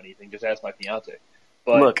never know anything. Just ask my fiance.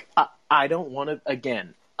 But look, I don't want to.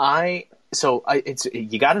 Again,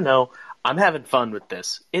 you got to know. I'm having fun with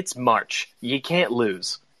this. It's March. You can't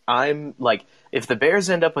lose. I'm like, if the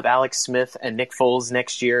Bears end up with Alex Smith and Nick Foles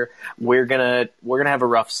next year, we're gonna have a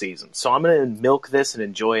rough season. So I'm gonna milk this and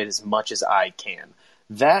enjoy it as much as I can.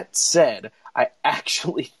 That said, I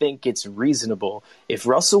actually think it's reasonable if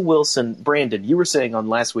Russell Wilson, Brandon, you were saying on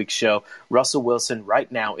last week's show, Russell Wilson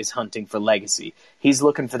right now is hunting for legacy. He's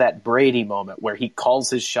looking for that Brady moment where he calls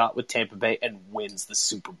his shot with Tampa Bay and wins the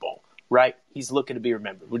Super Bowl, right? He's looking to be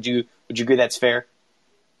remembered. Would you agree that's fair?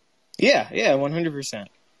 Yeah, 100%.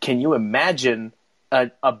 Can you imagine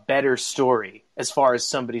a better story as far as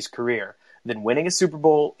somebody's career than winning a Super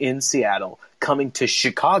Bowl in Seattle, coming to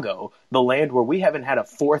Chicago, the land where we haven't had a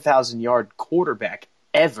 4,000-yard quarterback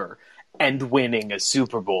ever, and winning a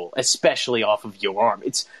Super Bowl, especially off of your arm?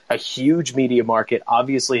 It's a huge media market.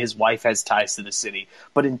 Obviously, his wife has ties to the city.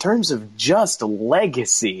 But in terms of just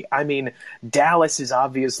legacy, I mean, Dallas is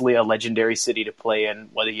obviously a legendary city to play in,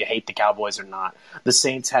 whether you hate the Cowboys or not. The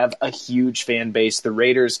Saints have a huge fan base. The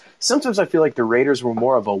Raiders, sometimes I feel like the Raiders were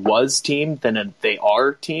more of a was team than a they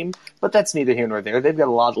are team, but that's neither here nor there. They've got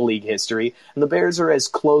a lot of league history, and the Bears are as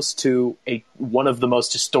close to one of the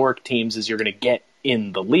most historic teams as you're going to get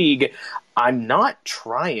in the league. I'm not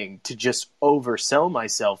trying to just oversell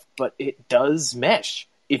myself, but it does mesh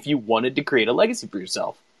if you wanted to create a legacy for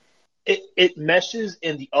yourself. It meshes,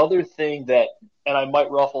 and the other thing that, and I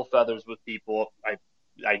might ruffle feathers with people,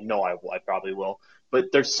 I know I will, I probably will,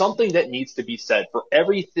 but there's something that needs to be said for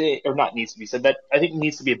everything, or not needs to be said, that I think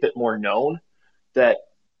needs to be a bit more known, that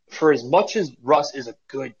for as much as Russ is a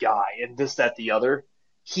good guy and this, that, the other,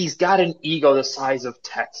 he's got an ego the size of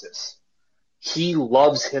Texas. He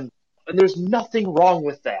loves him, and there's nothing wrong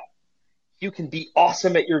with that. You can be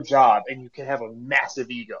awesome at your job, and you can have a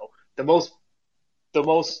massive ego. The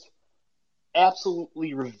most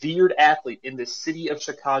absolutely revered athlete in the city of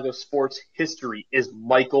Chicago sports history is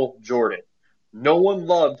Michael Jordan. No one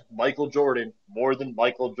loved Michael Jordan more than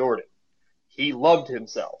Michael Jordan. He loved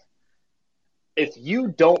himself. If you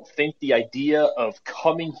don't think the idea of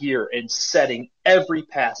coming here and setting every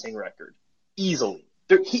passing record easily,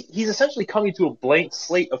 he's essentially coming to a blank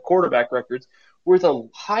slate of quarterback records where the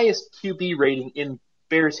highest QB rating in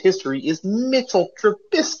Bears history is Mitchell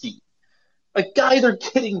Trubisky, a guy they're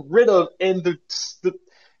getting rid of, and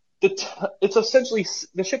it's essentially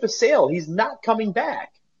the ship has sailed. He's not coming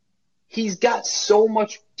back. He's got so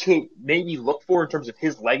much to maybe look for in terms of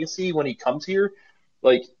his legacy when he comes here,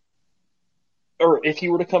 or if he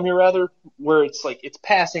were to come here rather, where it's like it's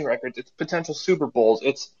passing records, it's potential Super Bowls,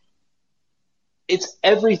 it's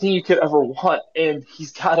everything you could ever want, and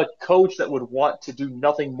he's got a coach that would want to do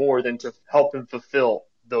nothing more than to help him fulfill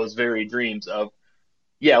those very dreams of,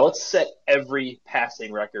 yeah, let's set every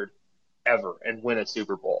passing record ever and win a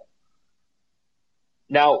Super Bowl.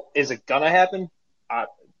 Now, is it going to happen?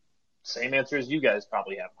 Same answer as you guys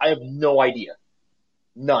probably have. I have no idea.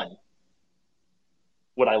 None.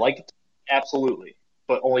 Would I like it? Absolutely.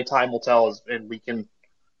 But only time will tell, and we can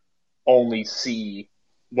only see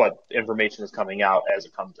what information is coming out as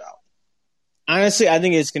it comes out. Honestly, I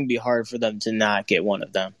think it's going to be hard for them to not get one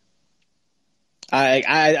of them.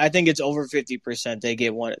 I think it's over 50%. They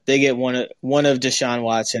get one. They get one of Deshaun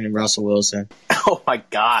Watson and Russell Wilson. Oh my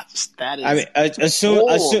gosh, that is. I mean,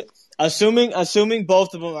 Assuming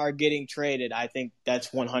both of them are getting traded, I think that's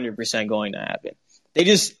 100% going to happen.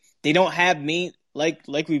 They don't have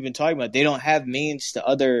like we've been talking about. They don't have means to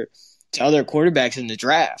other quarterbacks in the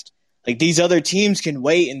draft. Like these other teams can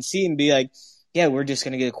wait and see and be like, yeah, we're just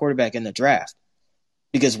going to get a quarterback in the draft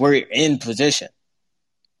because we're in position.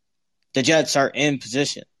 The Jets are in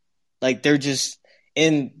position. Like they're just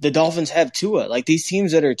and the Dolphins have Tua. Like these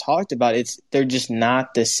teams that are talked about, they're just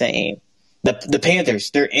not the same. The Panthers,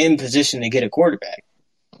 they're in position to get a quarterback.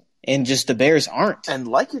 And just the Bears aren't. And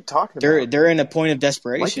like you're talking about, they're in a point of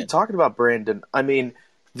desperation. Like you're talking about, Brandon, I mean,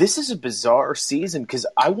 this is a bizarre season because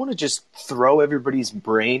I want to just throw everybody's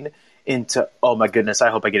brain into, oh my goodness, I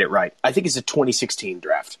hope I get it right. I think it's a 2016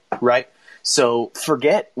 draft, right? So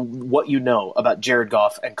forget what you know about Jared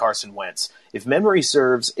Goff and Carson Wentz. If memory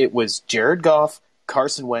serves, it was Jared Goff,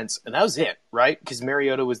 Carson Wentz, and that was it, right? Because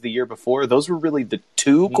Mariota was the year before. Those were really the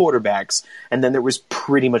two quarterbacks, and then there was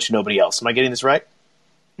pretty much nobody else. Am I getting this right?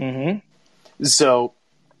 Mm-hmm. So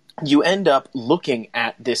you end up looking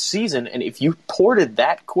at this season, and if you ported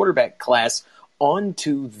that quarterback class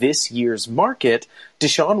onto this year's market,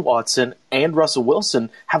 Deshaun Watson and Russell Wilson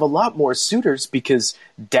have a lot more suitors because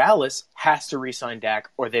Dallas has to re-sign Dak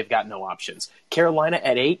or they've got no options. Carolina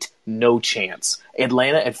at 8, no chance.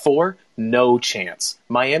 Atlanta at 4, no chance.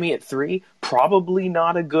 Miami at 3, probably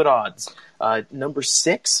not a good odds. Number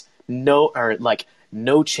 6,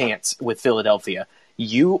 no chance with Philadelphia.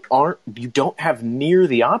 You don't have near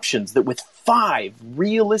the options that with 5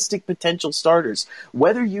 realistic potential starters,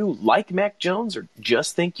 whether you like Mac Jones or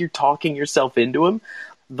just think you're talking yourself into him,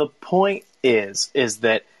 the point is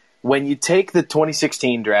that when you take the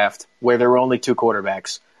 2016 draft where there were only 2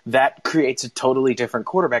 quarterbacks, that creates a totally different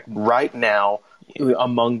quarterback right now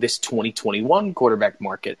among this 2021 quarterback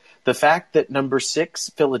market. The fact that number 6,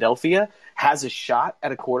 Philadelphia, has a shot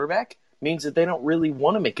at a quarterback means that they don't really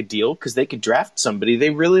want to make a deal because they could draft somebody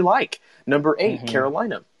they really like. Number 8,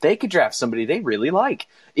 Carolina, they could draft somebody they really like.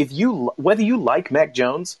 Whether you like Mac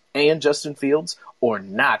Jones and Justin Fields or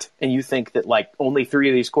not, and you think that like only 3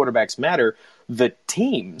 of these quarterbacks matter, the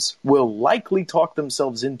teams will likely talk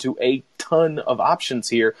themselves into a ton of options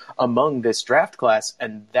here among this draft class,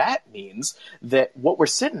 and that means that what we're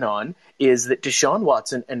sitting on is that Deshaun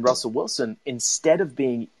Watson and Russell Wilson, instead of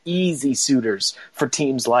being easy suitors for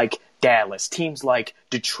teams like Dallas, teams like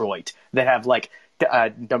Detroit that have like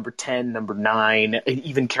number 10, number 9,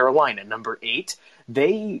 even Carolina, number 8,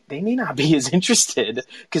 they may not be as interested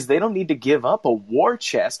because they don't need to give up a war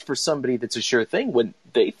chest for somebody that's a sure thing when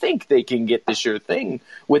they think they can get the sure thing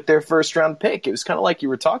with their first round pick. It was kind of like you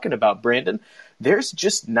were talking about, Brandon. There's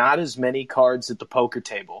just not as many cards at the poker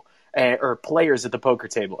table or players at the poker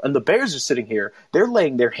table. And the Bears are sitting here. They're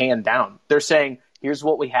laying their hand down. They're saying, here's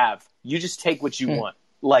what we have. You just take what you want.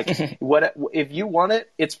 Like, what if you want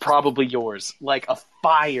it, it's probably yours. Like a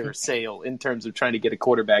fire sale in terms of trying to get a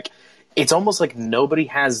quarterback. It's almost like nobody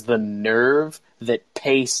has the nerve that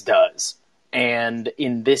Pace does. And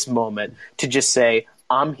in this moment, to just say,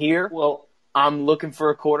 I'm here, I'm looking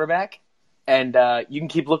for a quarterback, and you can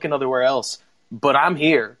keep looking everywhere else, but I'm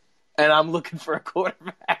here, and I'm looking for a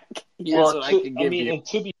quarterback. And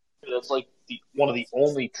to be fair, that's like one of the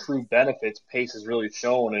only true benefits Pace has really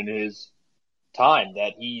shown in his time,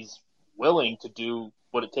 that he's willing to do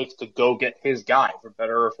what it takes to go get his guy, for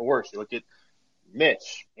better or for worse. You look at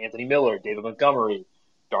Mitch, Anthony Miller, David Montgomery,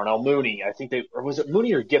 Darnell Mooney. I think or was it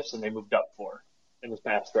Mooney or Gibson they moved up for in this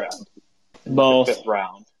past draft? Both. The 5th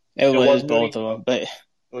round. It was both of them, but it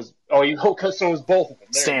was. So it was both of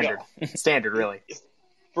them. Standard, really.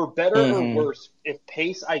 For better or worse, if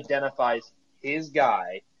Pace identifies his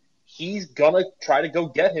guy, he's gonna try to go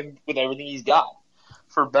get him with everything he's got,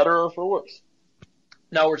 for better or for worse.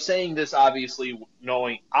 Now, we're saying this obviously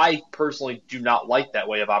knowing I personally do not like that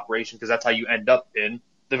way of operation because that's how you end up in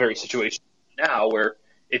the very situation now where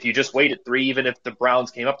if you just wait at 3, even if the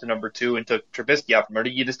Browns came up to number 2 and took Trubisky out from under,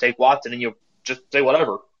 you just take Watson and you just say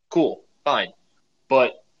whatever. Cool. Fine.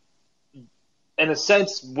 But in a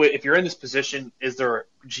sense, if you're in this position, is there a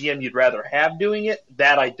GM you'd rather have doing it?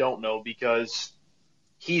 That I don't know because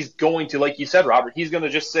he's going to, like you said, Robert, he's going to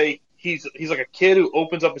just say, He's like a kid who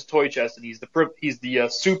opens up his toy chest, and he's the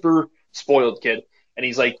super spoiled kid, and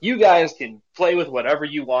he's like, you guys can play with whatever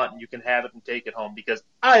you want, and you can have it and take it home because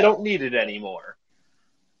I don't need it anymore.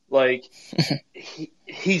 Like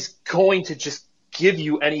he's going to just give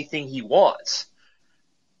you anything he wants.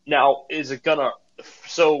 Now, is it gonna?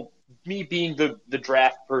 So me being the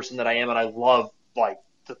draft person that I am, and I love like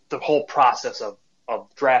the whole process of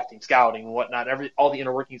drafting, scouting, and whatnot, all the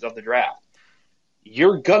inner workings of the draft.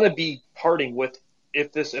 You're gonna be parting with,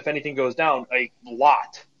 if anything goes down, a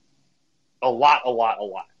lot.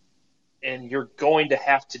 and you're going to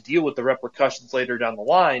have to deal with the repercussions later down the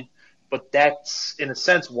line. But that's, in a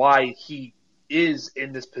sense, why he is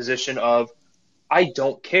in this position of, I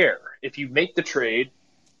don't care. If you make the trade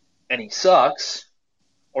and he sucks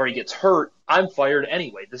or he gets hurt, I'm fired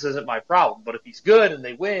anyway. This isn't my problem. But if he's good and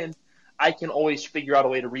they win, I can always figure out a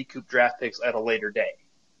way to recoup draft picks at a later day.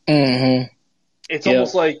 Mm-hmm. It's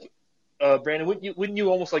almost like, Brandon, wouldn't you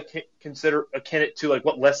almost like consider akin it to like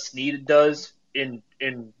what Les Snead does in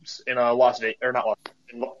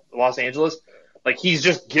Los Angeles? Like, he's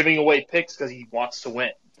just giving away picks because he wants to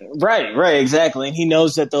win. Right, exactly. And he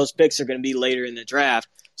knows that those picks are going to be later in the draft,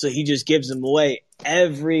 so he just gives them away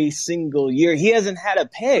every single year. He hasn't had a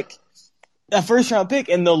first-round pick,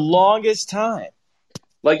 in the longest time.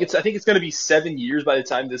 Like, I think it's going to be 7 years by the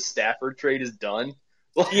time this Stafford trade is done.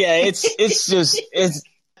 Yeah,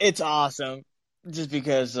 it's awesome, just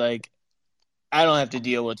because like I don't have to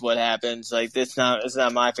deal with what happens. Like, it's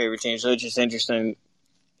not my favorite team, so it's just interesting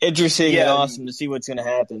and awesome to see what's going to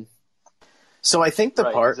happen. So I think the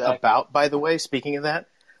part exactly. about, by the way, speaking of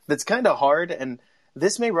that's kind of hard, and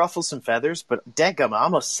this may ruffle some feathers, but dadgummit,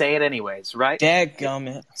 I'm going to say it anyways, right?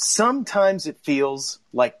 Dadgummit. Sometimes it feels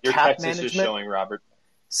like Your cap Texas management. is showing, Robert.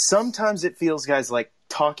 Sometimes it feels, guys, like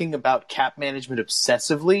talking about cap management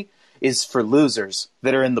obsessively is for losers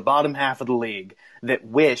that are in the bottom half of the league that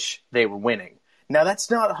wish they were winning. Now,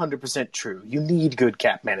 that's not 100% true. You need good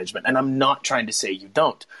cap management, and I'm not trying to say you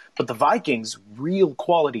don't. But the Vikings' real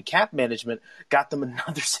quality cap management got them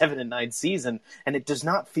another 7-9 season, and it does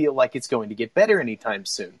not feel like it's going to get better anytime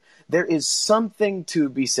soon. There is something to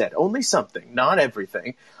be said, only something, not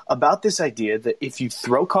everything, about this idea that if you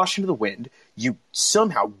throw caution to the wind, you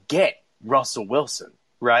somehow get Russell Wilson,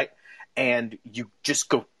 right? And you just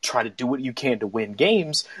go try to do what you can to win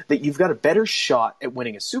games, that you've got a better shot at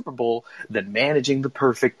winning a Super Bowl than managing the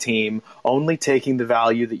perfect team, only taking the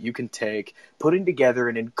value that you can take, putting together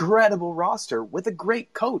an incredible roster with a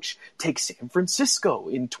great coach. Take San Francisco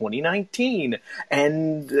in 2019,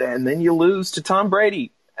 and then you lose to Tom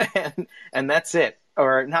Brady, and that's it.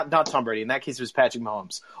 Or not Tom Brady. In that case, it was Patrick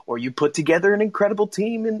Mahomes. Or you put together an incredible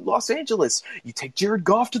team in Los Angeles. You take Jared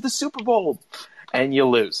Goff to the Super Bowl, and you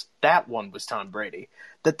lose. That one was Tom Brady.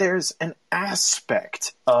 That there's an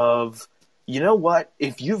aspect of, you know what,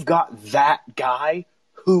 if you've got that guy,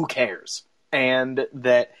 who cares? And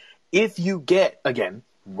that if you get, again,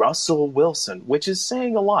 Russell Wilson, which is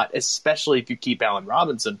saying a lot, especially if you keep Allen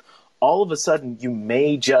Robinson, all of a sudden you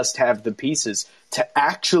may just have the pieces to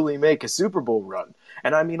actually make a Super Bowl run.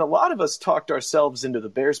 And I mean, a lot of us talked ourselves into the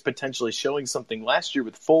Bears potentially showing something last year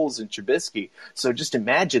with Foles and Trubisky. So just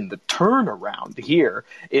imagine the turnaround here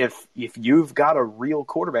if you've got a real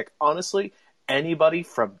quarterback. Honestly, anybody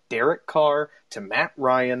from Derek Carr to Matt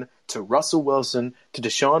Ryan to Russell Wilson to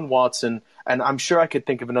Deshaun Watson, and I'm sure I could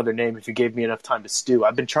think of another name if you gave me enough time to stew.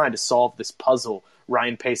 I've been trying to solve this puzzle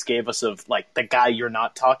Ryan Pace gave us of, like, the guy you're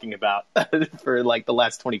not talking about for, like, the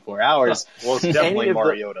last 24 hours. Well, it's definitely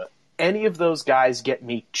Mariota. Any of those guys get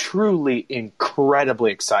me truly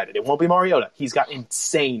incredibly excited. It won't be Mariota. He's got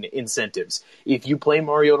insane incentives. If you play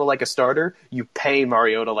Mariota like a starter, you pay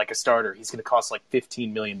Mariota like a starter. He's going to cost like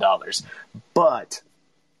 $15 million. But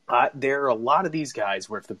there are a lot of these guys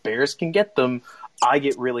where if the Bears can get them, I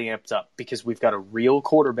get really amped up because we've got a real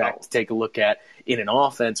quarterback to take a look at in an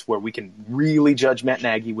offense where we can really judge Matt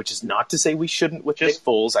Nagy, which is not to say we shouldn't with Nick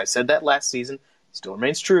Foles. I said that last season. Still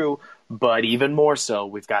remains true. But even more so,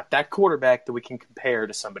 we've got that quarterback that we can compare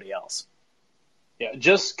to somebody else. Yeah,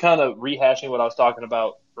 just kind of rehashing what I was talking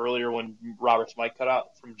about earlier when Robert's mic cut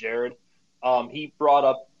out from Jared. He brought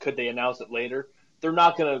up, could they announce it later? They're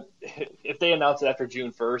not going to – if they announce it after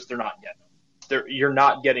June 1st, they're not getting them. You're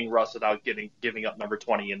not getting Russ without giving up number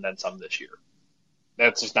 20 and then some this year.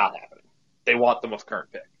 That's just not happening. They want them with current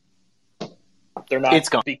pick. They're not – It's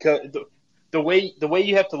gone. Because the way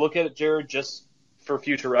you have to look at it, Jared, just – for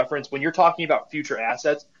future reference, when you're talking about future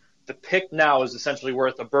assets, the pick now is essentially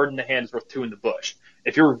worth a bird in the hand is worth two in the bush.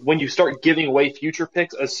 When you start giving away future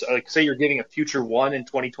picks, like say you're giving a future one in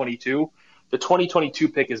 2022, the 2022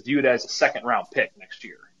 pick is viewed as a second round pick next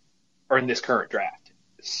year or in this current draft.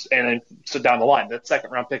 And then so down the line, that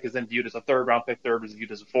second round pick is then viewed as a third round pick, third is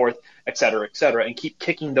viewed as a fourth, et cetera, and keep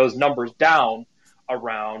kicking those numbers down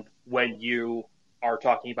around when you are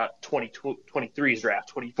talking about 2023's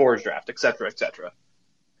draft, 24's draft, et cetera,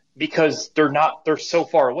 because they're so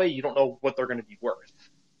far away, you don't know what they're going to be worth.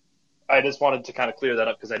 I just wanted to kind of clear that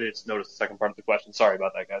up because I didn't notice the second part of the question. Sorry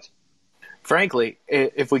about that, guys. Frankly,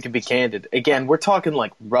 if we could be candid, again, we're talking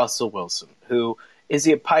like Russell Wilson, who Is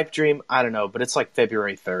he a pipe dream? I don't know, but it's like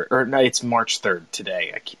February 3rd. Or no, it's March 3rd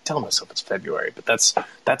today. I keep telling myself it's February, but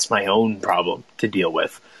that's my own problem to deal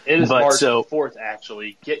with. It is but March so, 4th,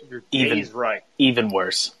 actually. Get your days right. Even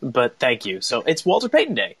worse, but thank you. So it's Walter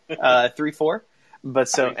Payton Day, 3-4. But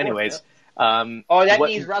so, anyways. Yeah. That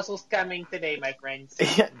means Russell's coming today, my friends.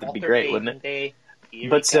 Yeah, that'd be great, wouldn't it?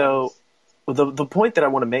 But so, the point that I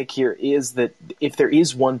want to make here is that if there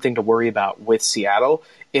is one thing to worry about with Seattle,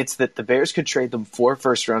 it's that the Bears could trade them 4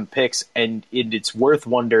 first-round picks, and it's worth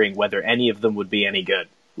wondering whether any of them would be any good.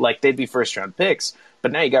 Like, they'd be first-round picks,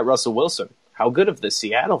 but now you got Russell Wilson. How good have the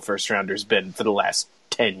Seattle first-rounders been for the last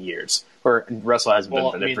 10 years? Or Russell hasn't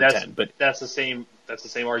been there for 10. But that's the same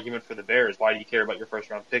argument for the Bears. Why do you care about your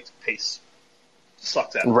first-round picks? Pace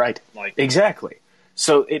sucks at it. Right. Exactly.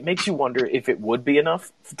 So it makes you wonder if it would be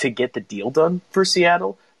enough to get the deal done for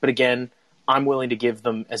Seattle. But again, I'm willing to give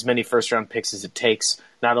them as many first-round picks as it takes.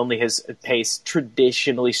 Not only has Pace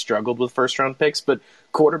traditionally struggled with first-round picks, but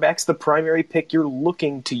quarterback's the primary pick you're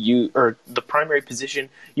looking to use, or the primary position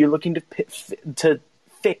you're looking to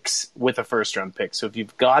fix with a first-round pick. So if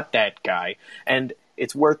you've got that guy, and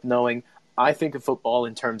it's worth knowing, I think of football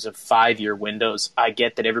in terms of 5-year windows. I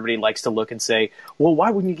get that everybody likes to look and say, well, why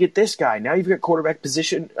wouldn't you get this guy? Now you've got quarterback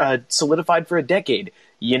position solidified for a decade.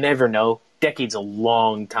 You never know. Decade's a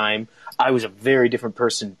long time. I was a very different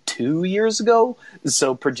person 2 years ago,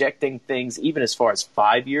 so projecting things even as far as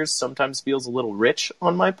 5 years sometimes feels a little rich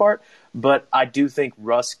on my part. But I do think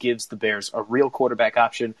Russ gives the Bears a real quarterback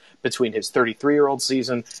option between his 33-year-old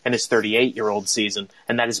season and his 38-year-old season,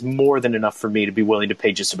 and that is more than enough for me to be willing to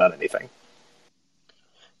pay just about anything.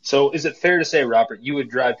 So is it fair to say, Robert, you would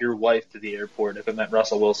drive your wife to the airport if it meant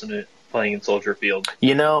Russell Wilson playing in Soldier Field?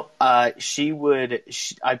 You know, she would.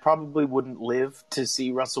 I probably wouldn't live to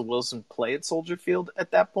see Russell Wilson play at Soldier Field at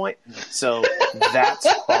that point. So that's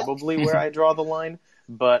probably where I draw the line.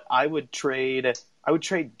 But I would trade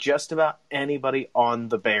just about anybody on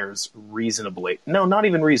the Bears reasonably. No, not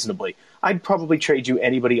even reasonably. I'd probably trade you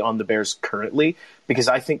anybody on the Bears currently because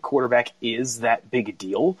I think quarterback is that big a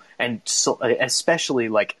deal, and so, especially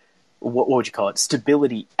like what would you call it?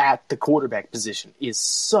 Stability at the quarterback position is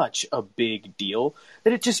such a big deal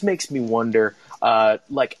that it just makes me wonder.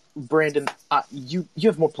 Like Brandon, you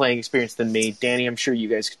have more playing experience than me. Danny, I'm sure you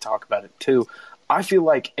guys could talk about it too. I feel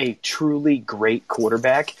like a truly great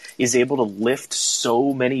quarterback is able to lift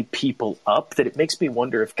so many people up that it makes me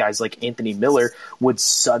wonder if guys like Anthony Miller would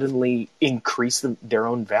suddenly increase their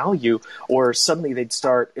own value, or suddenly they'd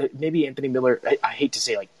start, maybe Anthony Miller, I hate to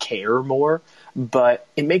say like care more, but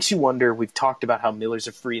it makes you wonder. We've talked about how Miller's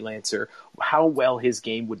a freelancer, how well his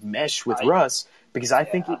game would mesh with Russ, because I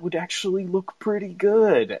think it would actually look pretty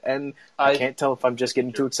good. And I can't tell if I'm just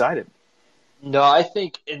getting too excited. No, I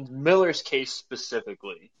think in Miller's case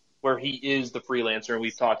specifically, where he is the freelancer, and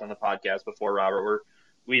we've talked on the podcast before, Robert, where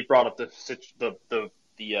we brought up the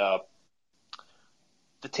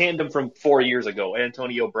tandem from 4 years ago,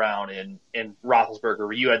 Antonio Brown and Roethlisberger,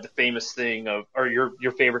 where you had the famous thing of, or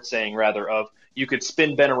your favorite saying rather, of you could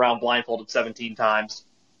spin Ben around blindfolded 17 times,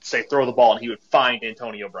 say throw the ball, and he would find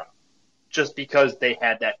Antonio Brown, just because they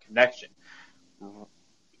had that connection.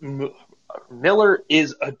 Miller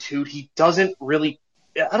is a dude. He doesn't really,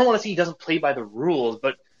 I don't want to say he doesn't play by the rules,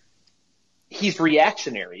 but he's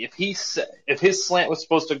reactionary. If his slant was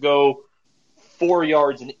supposed to go 4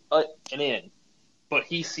 yards and in, but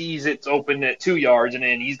he sees it's open at 2 yards and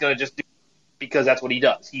in, he's going to just do it because that's what he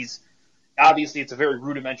does. He's obviously, it's a very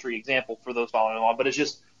rudimentary example for those following along, but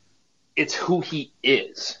it's who he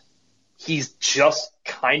is. He's just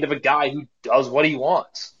kind of a guy who does what he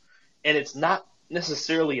wants. And it's not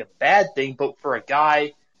necessarily a bad thing, but for a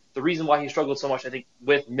guy, the reason why he struggled so much, I think,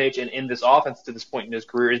 with Mitch and in this offense to this point in his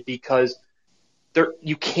career is because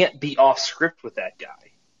you can't be off script with that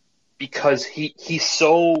guy, because he's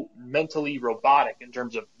so mentally robotic in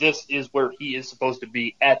terms of this is where he is supposed to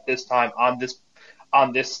be at this time on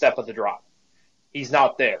this step of the drop. He's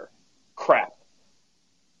not there. Crap.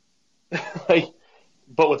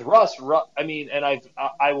 But with Russ, I mean, and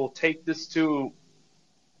I will take this to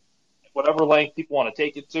whatever length people want to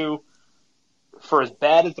take it to. For as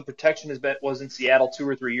bad as the protection was in Seattle 2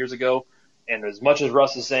 or 3 years ago, and as much as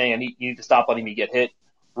Russ is saying, you need to stop letting me get hit,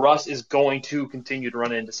 Russ is going to continue to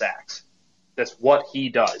run into sacks. That's what he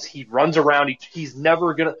does. He runs around.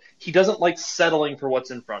 He doesn't like settling for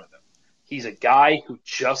what's in front of him. He's a guy who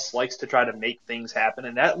just likes to try to make things happen,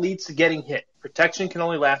 and that leads to getting hit. Protection can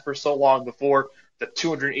only last for so long before the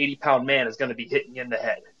 280-pound man is going to be hitting you in the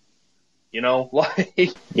head. You know?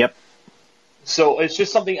 Yep. So it's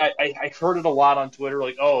just something I've heard it a lot on Twitter,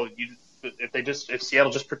 like, if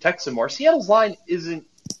Seattle just protects him more. Seattle's line isn't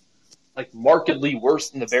like markedly worse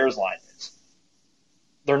than the Bears line is.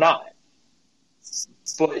 They're not.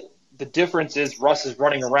 But the difference is Russ is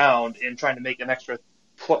running around and trying to make get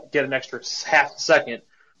an extra half second,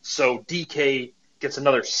 so DK gets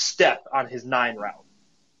another step on his 9 route.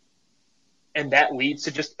 And that leads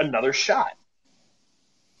to just another shot.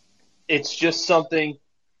 It's just something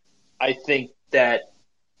I think that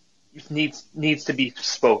needs to be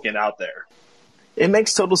spoken out there. It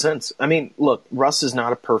makes total sense. I mean, look, Russ is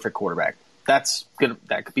not a perfect quarterback. That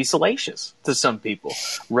could be salacious to some people.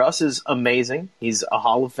 Russ is amazing. He's a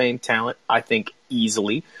Hall of Fame talent, I think,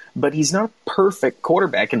 easily. But he's not a perfect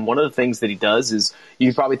quarterback. And one of the things that he does is you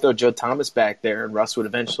could probably throw Joe Thomas back there, and Russ would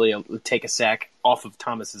eventually take a sack off of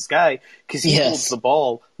Thomas's guy because he holds the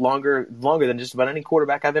ball longer than just about any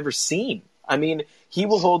quarterback I've ever seen. I mean, he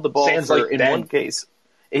will hold the ball one case.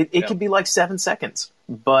 It could be like 7 seconds.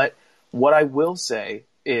 But what I will say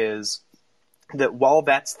is that while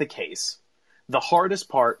that's the case, the hardest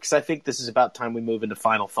part, because I think this is about time we move into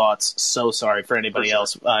final thoughts. So sorry for anybody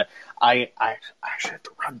else. I actually have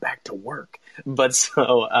to run back to work. But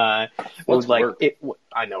so I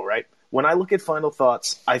know, right? When I look at final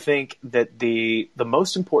thoughts, I think that the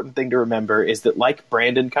most important thing to remember is that, like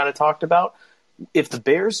Brandon kind of talked about, if the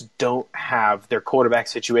Bears don't have their quarterback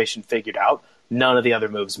situation figured out, none of the other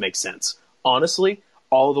moves make sense. Honestly,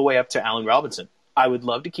 all the way up to Allen Robinson. I would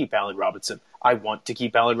love to keep Allen Robinson. I want to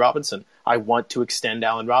keep Allen Robinson. I want to extend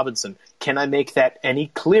Allen Robinson. Can I make that any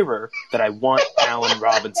clearer that I want Allen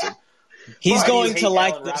Robinson? He's going to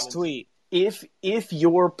like this tweet. If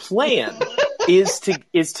your plan is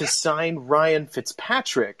to sign Ryan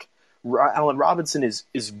Fitzpatrick, Allen Robinson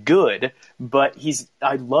is good, but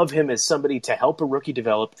I love him as somebody to help a rookie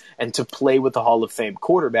develop and to play with a Hall of Fame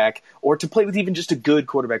quarterback, or to play with even just a good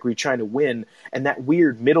quarterback where you're trying to win, and that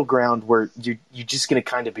weird middle ground where you're just going to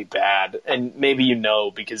kind of be bad. And maybe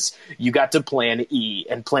because you got to plan E,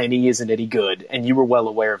 and plan E isn't any good, and you were well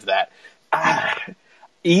aware of that.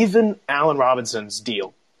 Even Allen Robinson's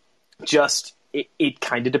deal, it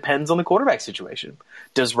kind of depends on the quarterback situation.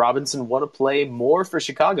 Does Robinson want to play more for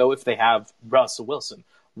Chicago if they have Russell Wilson?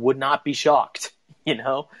 Would not be shocked,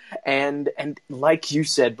 And like you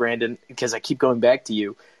said, Brandon, because I keep going back to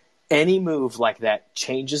you, any move like that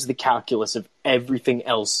changes the calculus of everything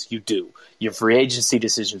else you do. Your free agency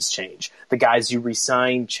decisions change. The guys you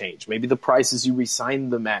re-sign change. Maybe the prices you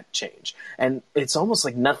re-sign them at change. And it's almost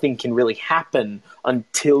like nothing can really happen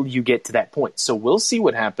until you get to that point. So we'll see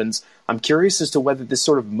what happens. I'm curious as to whether this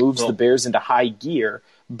sort of moves the Bears into high gear,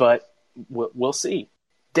 but we'll see.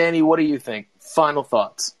 Danny, what do you think? Final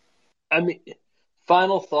thoughts.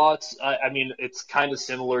 Final thoughts. It's kind of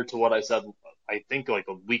similar to what I said, I think, like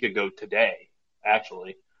a week ago today,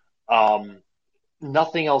 actually.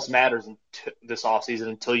 Nothing else matters this offseason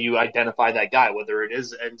until you identify that guy, whether it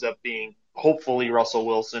ends up being hopefully Russell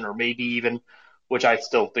Wilson, or maybe even, which I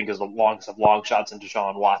still think is the longest of long shots, into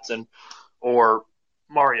Deshaun Watson or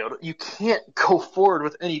Mariota. You can't go forward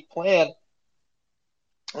with any plan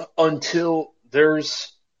until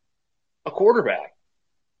there's a quarterback.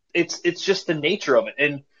 It's just the nature of it.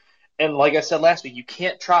 And like I said last week, you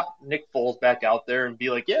can't trot Nick Foles back out there and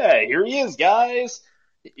be like, yeah, here he is, guys.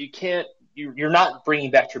 You can't. You're not bringing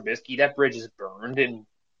back Trubisky. That bridge is burned. And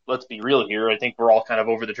let's be real here. I think we're all kind of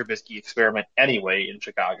over the Trubisky experiment anyway in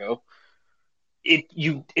Chicago.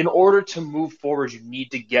 In order to move forward, you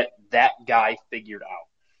need to get that guy figured out.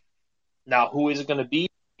 Now, who is it going to be?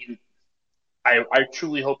 I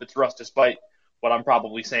truly hope it's Russ, despite what I'm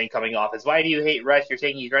probably saying coming off is, why do you hate Russ? You're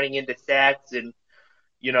saying he's running into sacks and,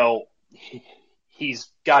 he's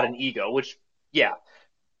got an ego, which, yeah,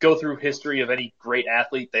 go through history of any great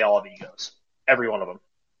athlete, they all have egos. Every one of them.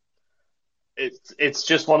 It's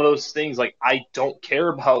just one of those things, like, I don't care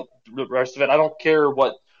about the rest of it. I don't care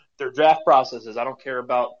what their draft process is. I don't care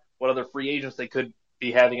about what other free agents they could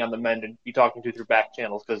be having on the mend and be talking to through back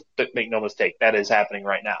channels, because make no mistake, that is happening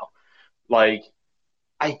right now. Like,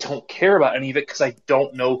 I don't care about any of it because I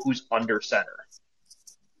don't know who's under center.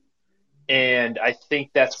 And I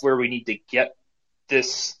think that's where we need to get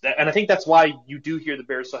this. And I think that's why you do hear the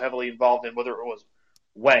Bears so heavily involved in whether it was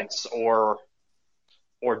Wentz or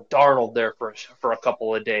Darnold there for a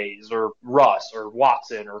couple of days, or Russ or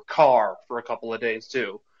Watson or Carr for a couple of days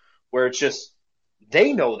too, where it's just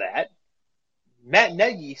they know that. Matt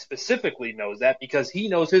Nagy specifically knows that because he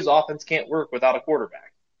knows his offense can't work without a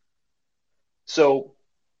quarterback. So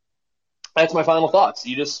that's my final thoughts.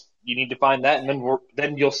 You need to find that, and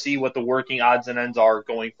then you'll see what the working odds and ends are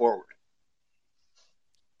going forward.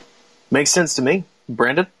 Makes sense to me.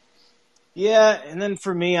 Brandon? Yeah, and then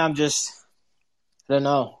for me, I don't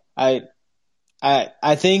know. I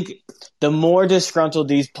I think the more disgruntled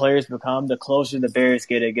these players become, the closer the Bears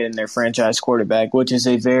get at getting their franchise quarterback, which is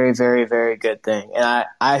a very, very, very good thing. And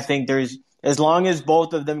I think as long as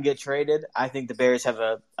both of them get traded, I think the Bears have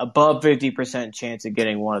a above 50% chance of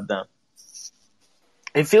getting one of them.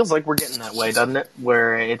 It feels like we're getting that way, doesn't it?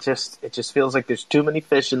 Where it just feels like there's too many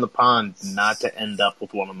fish in the pond not to end up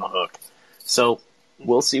with one on the hook. So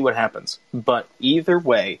we'll see what happens. But either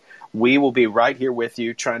way, we will be right here with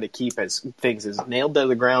you, trying to keep things as nailed to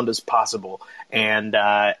the ground as possible, and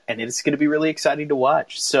it's going to be really exciting to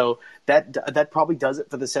watch. So that probably does it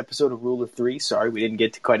for this episode of Rule of Three. Sorry, we didn't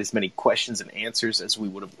get to quite as many questions and answers as we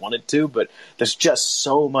would have wanted to, but there's just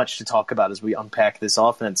so much to talk about as we unpack this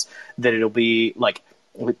offense that it'll be like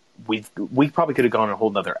we probably could have gone a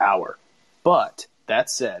whole nother hour. But that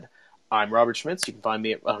said, I'm Robert Schmitz. You can find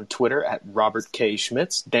me on Twitter at Robert K.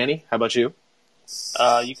 Schmitz. Danny, how about you?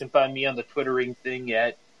 You can find me on the Twittering thing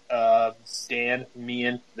at Dan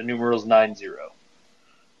Meehan, the numerals 90.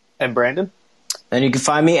 And Brandon? And you can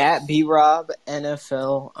find me at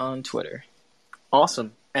BRobNFL on Twitter.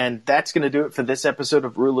 Awesome. And that's going to do it for this episode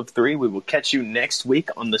of Rule of Three. We will catch you next week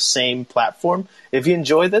on the same platform. If you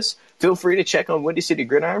enjoy this, feel free to check on Windy City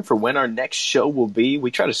Gridiron for when our next show will be.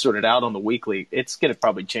 We try to sort it out on the weekly. It's going to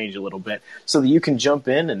probably change a little bit so that you can jump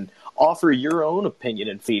in and offer your own opinion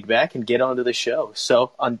and feedback and get onto the show.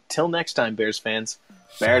 So until next time, Bears fans,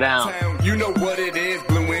 bear down. You know what it is,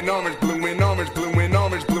 blue and orange, blue and orange, blue and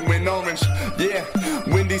orange, blue and orange. Yeah,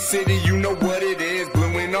 Windy City, you know what it is,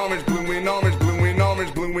 blue and orange, blue and orange, blue and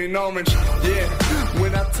orange, blue and orange. Yeah,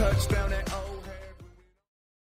 when I touch down.